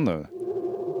 Good sound though.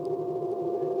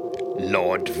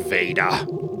 Lord Vader.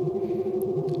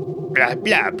 Blah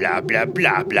blah blah blah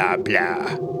blah blah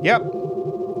blah. Yep.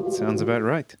 Sounds about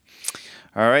right.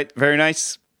 All right, very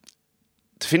nice.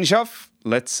 To finish off,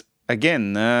 let's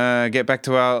again get back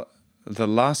to The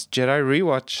Last Jedi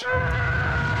rewatch.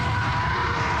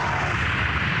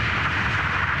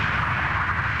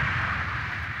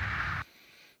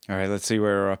 All right, let's see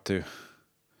where we're up to.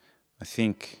 I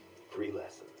think. 3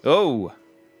 lessons. Oh,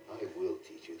 I will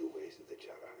teach you the ways of the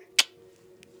Jedi.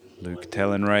 Luke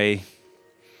telling Rey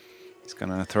he's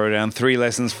gonna throw down 3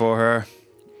 lessons for her.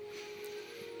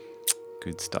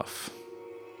 Good stuff.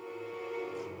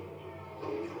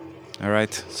 All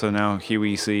right, so now here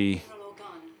we see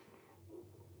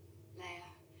Leia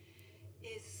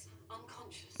is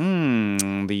unconscious.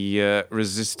 the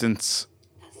Resistance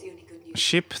That's the only good news.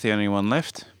 ship, the only one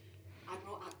left.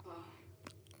 Admiral Akbar.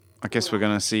 I guess we're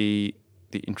gonna see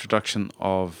the introduction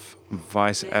of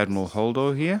Vice Admiral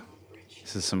Holdo here.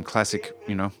 This is some classic, If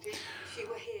she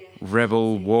were here,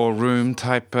 rebel war room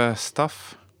type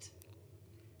stuff.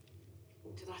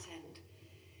 to that end,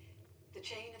 the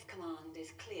chain of command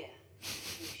is clear. You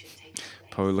should take your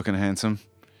place. Poe looking handsome.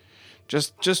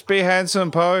 Just be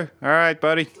handsome, Poe. All right,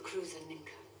 buddy. The cruiser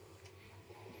Ninka.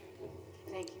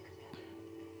 Thank you, Commander.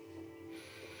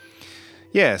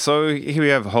 Yeah, so here we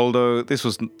have Holdo. This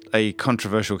was a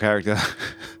controversial character.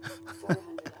 400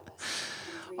 of us.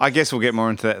 I guess we'll get more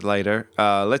into that later.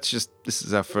 This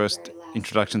is our first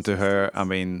introduction to her. I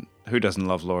mean, who doesn't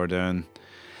love Laura Dern?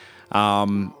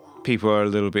 People are a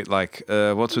little bit like,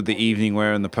 what's with the evening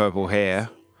wear and the purple hair?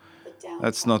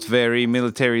 That's not very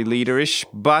military leaderish,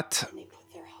 but They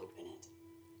put their hope in it.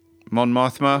 Mon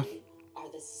Mothma, Are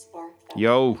the spark that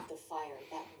Yo. lit the fire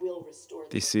that will restore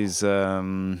the this is that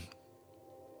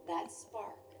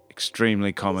spark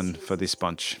extremely common for this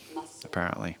bunch, must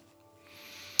apparently.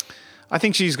 I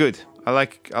think she's good. I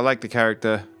like the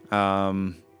character. now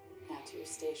to your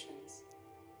stations.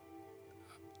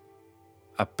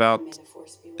 About May the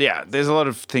force be with yeah, us. there's a lot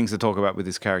of things to talk about with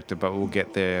this character, but we'll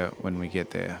get there when we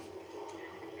get there.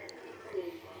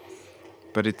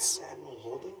 But it's Admiral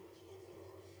Holdo?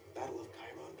 Battle of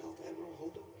Chiron Belt, Admiral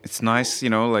Holdo? it's nice,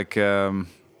 like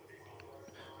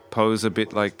Poe's a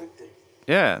bit like,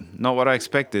 yeah, not what I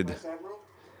expected. Admiral?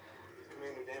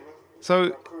 Commander Dameron?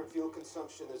 So Current fuel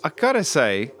consumption is I gotta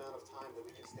say, amount of time that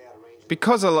we can stay out of range.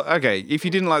 because okay, if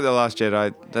you didn't like The Last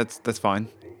Jedi, that's fine.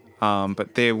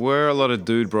 But there were a lot of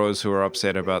dude bros who were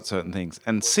upset about certain things,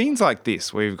 and scenes like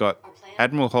this, where you've got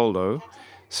Admiral Holdo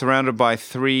surrounded by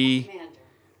 3 Commander,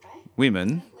 right?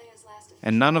 women, Leia's last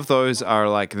and none of those are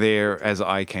like there as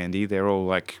eye candy. They're all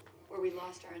like where we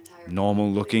lost our entire normal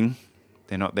looking.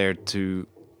 They're not there to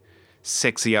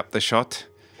sexy up the shot.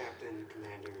 Captain,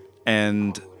 Commander,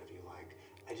 And whatever you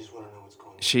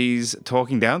she's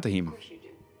talking down to him. Of course you do.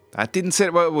 That didn't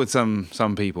sit well with some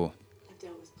people. I've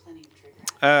dealt with plenty of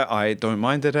trigger. I don't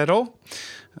mind it at all.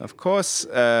 Of course.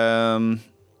 Dangerous.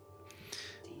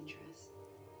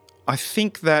 I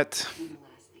think that And the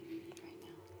last thing you need right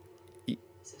now.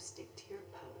 So stick to your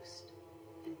post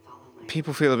and follow my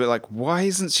people feel a bit like, why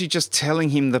isn't she just telling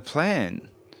him the plan?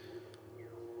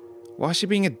 Why is she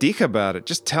being a dick about it?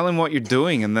 Just tell him what you're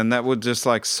doing, and then that would just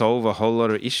like solve a whole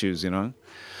lot of issues, you know?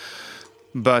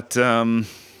 But I don't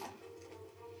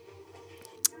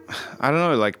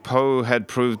know, like Poe had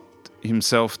proved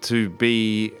himself to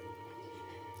be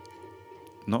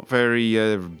not very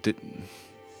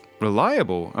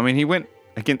reliable. I mean, he went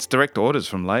against direct orders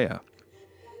from Leia.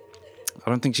 I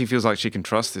don't think she feels like she can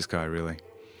trust this guy, really.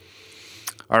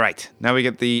 All right, now we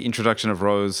get the introduction of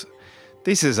Rose.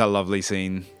 This is a lovely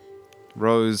scene.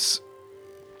 Rose,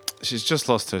 she's just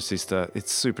lost her sister.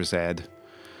 It's super sad.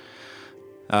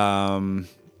 Kelly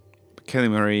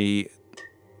Marie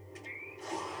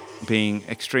being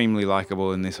extremely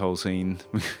likable in this whole scene.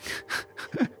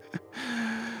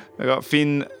 I got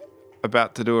Finn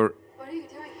about to do What are you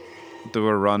doing here?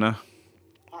 a runner.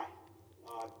 Hi.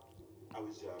 I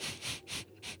was just...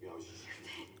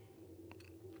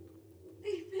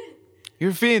 Ethan.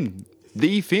 You're Finn.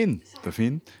 The Finn. The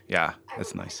Finn? Yeah,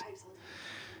 that's nice.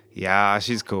 Yeah,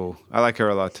 she's cool. I like her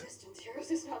a lot. Distance heroes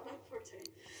is not my forte.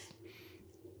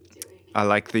 Doing. I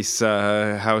like this,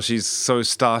 how she's so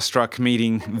starstruck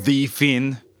meeting the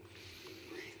Finn.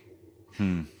 Yeah,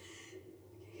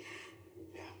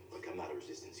 look, I'm not a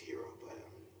resistance hero, but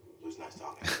it was nice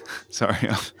talking to you. Sorry.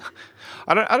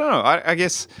 I don't know. I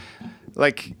guess,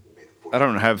 like, I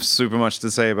don't have super much to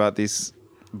say about this,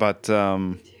 but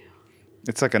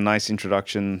it's like a nice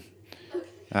introduction.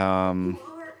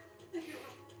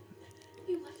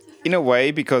 In a way,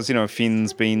 because, you know,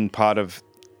 Finn's been part of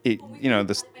it, you know,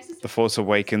 the Force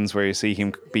Awakens, where you see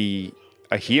him be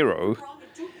a hero.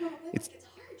 It's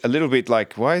a little bit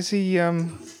like, why is he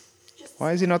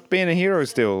not being a hero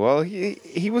still? Well,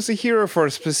 he was a hero for a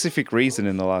specific reason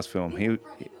in the last film.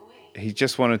 He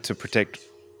just wanted to protect.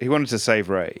 He wanted to save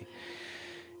Rey.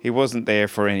 He wasn't there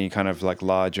for any kind of like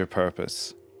larger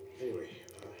purpose.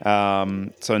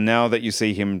 So now that you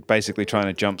see him basically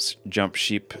trying to jump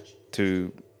ship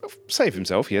to save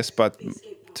himself, yes, but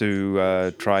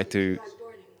to try to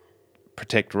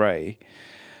protect Rey,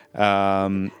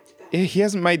 he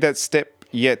hasn't made that step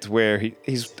yet where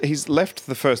he's left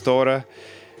the First Order,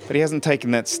 but he hasn't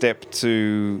taken that step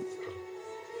to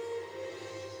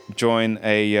join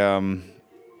a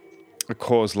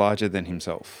cause larger than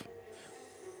himself.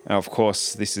 Now, of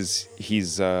course, this is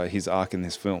his arc in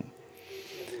this film.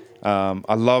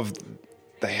 I love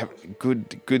they have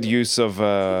good use of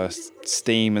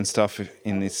steam and stuff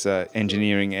in this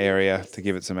engineering area to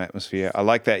give it some atmosphere. I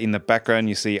like that in the background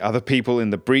you see other people in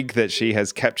the brig that she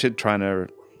has captured trying to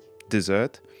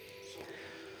desert.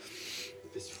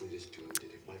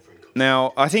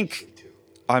 Now, I think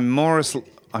I more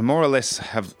or less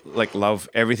have like love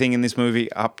everything in this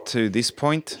movie up to this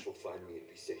point.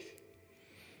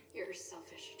 You're a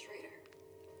selfish traitor.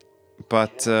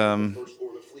 But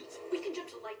We can jump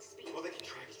to light speed.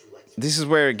 this is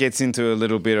where it gets into a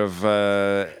little bit of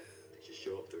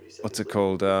what's it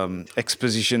called?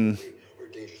 Exposition,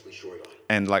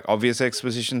 and like obvious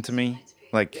exposition to me.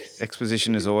 Like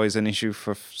exposition is always an issue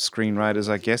for screenwriters,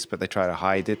 I guess, but they try to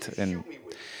hide it and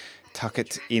tuck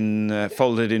it in,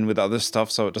 fold it in with other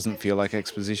stuff so it doesn't feel like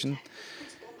exposition.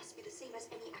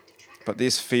 But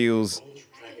this feels,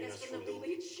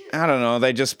 I don't know,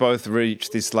 they just both reach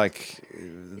this like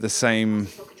the same,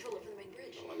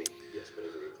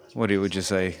 what would you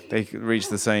say? They reach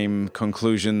the same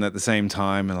conclusion at the same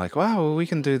time and like, wow, well, we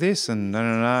can do this and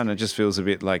and it just feels a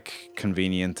bit like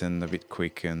convenient and a bit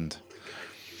quick and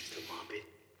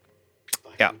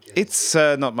yeah, it's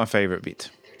not my favorite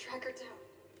bit. Their tracker down.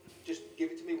 Just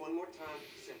give it to me one more time,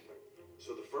 simpler.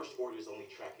 So the First Order is only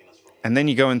tracking us from And then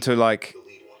you go into like the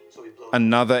lead one. So we blow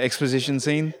another exposition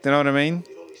scene. You know what I mean?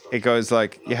 It goes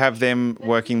like you have them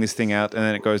working this thing out, and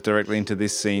then it goes directly into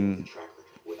this scene tracker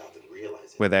without them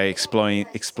realizing. where they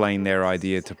explain their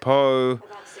idea to Poe.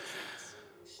 About 6 minutes.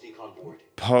 Sneak on board.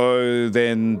 Poe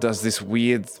then does this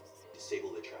weird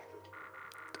Disable the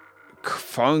tracker.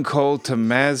 phone call to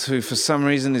Maz, who for some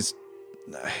reason is.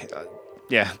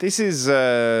 Yeah, this is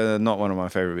not one of my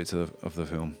favorite bits of the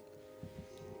film.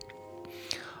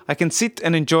 I can sit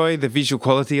and enjoy the visual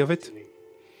quality of it,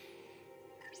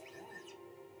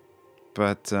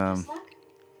 but Slack?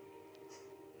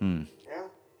 Yeah?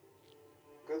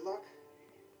 Good luck?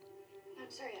 I'm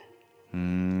sorry.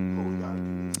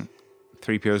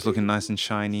 3PO's looking nice and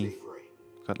shiny. Free.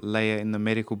 Got Leia in the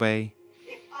medical bay.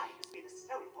 If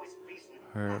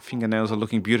Her fingernails are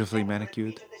looking beautifully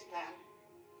manicured.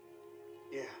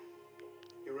 Yeah,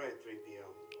 you're right, 3PO.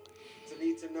 It's a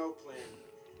need-to-know plan,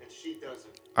 and she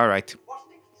doesn't. All right.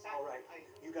 All right,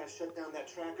 you guys shut down that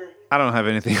tracker. I don't have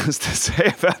anything else to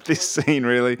say about this scene,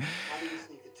 really. How do you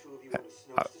sneak the two of you into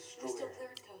Snoke's destroyer?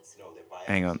 No, they're buying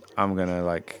Hang on. I'm going to,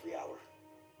 like, every hour.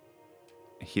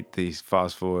 hit the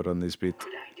fast forward on this bit.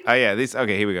 Oh, yeah.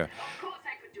 Okay, here we go.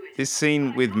 This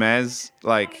scene with Maz,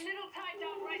 like,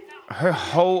 her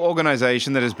whole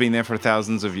organization that has been there for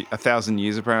 1,000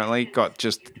 years, apparently, got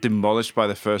just demolished by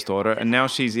the First Order. And now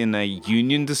she's in a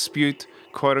union dispute,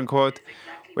 quote unquote,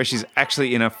 where she's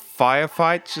actually in a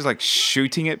firefight. She's like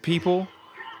shooting at people.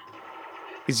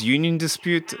 Is union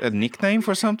dispute a nickname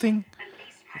for something?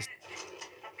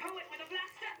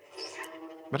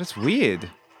 But it's weird.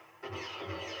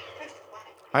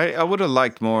 I would have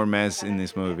liked more Maz in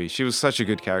this movie. She was such a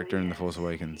good character in The Force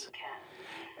Awakens.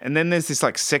 And then there's this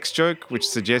like sex joke which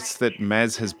suggests that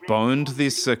Maz has boned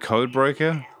this code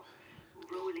breaker.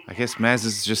 I guess Maz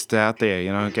is just out there,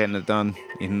 you know, getting it done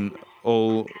in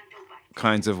all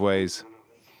kinds of ways.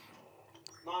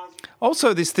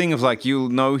 Also, this thing of like you'll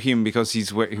know him because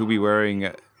he'll be wearing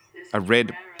a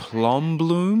red plum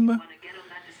bloom.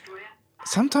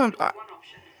 Sometimes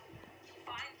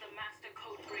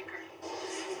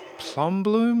plum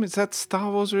bloom, is that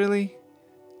Star Wars really?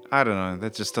 I don't know.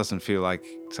 That just doesn't feel like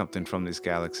something from this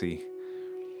galaxy.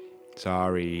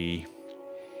 Sorry.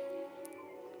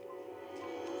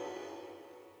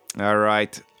 All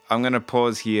right. I'm going to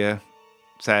pause here,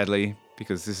 sadly,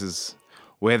 because this is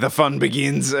where the fun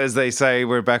begins, as they say.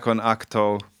 We're back on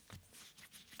Ahch-To.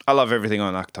 I love everything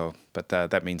on Ahch-To, but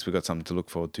that means we've got something to look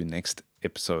forward to next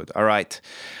episode. All right.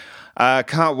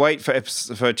 Can't wait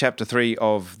for Chapter 3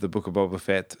 of the Book of Boba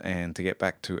Fett and to get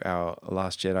back to our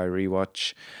Last Jedi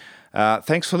rewatch.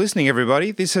 Thanks for listening,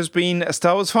 everybody. This has been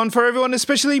Star Wars fun for everyone,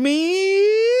 especially me.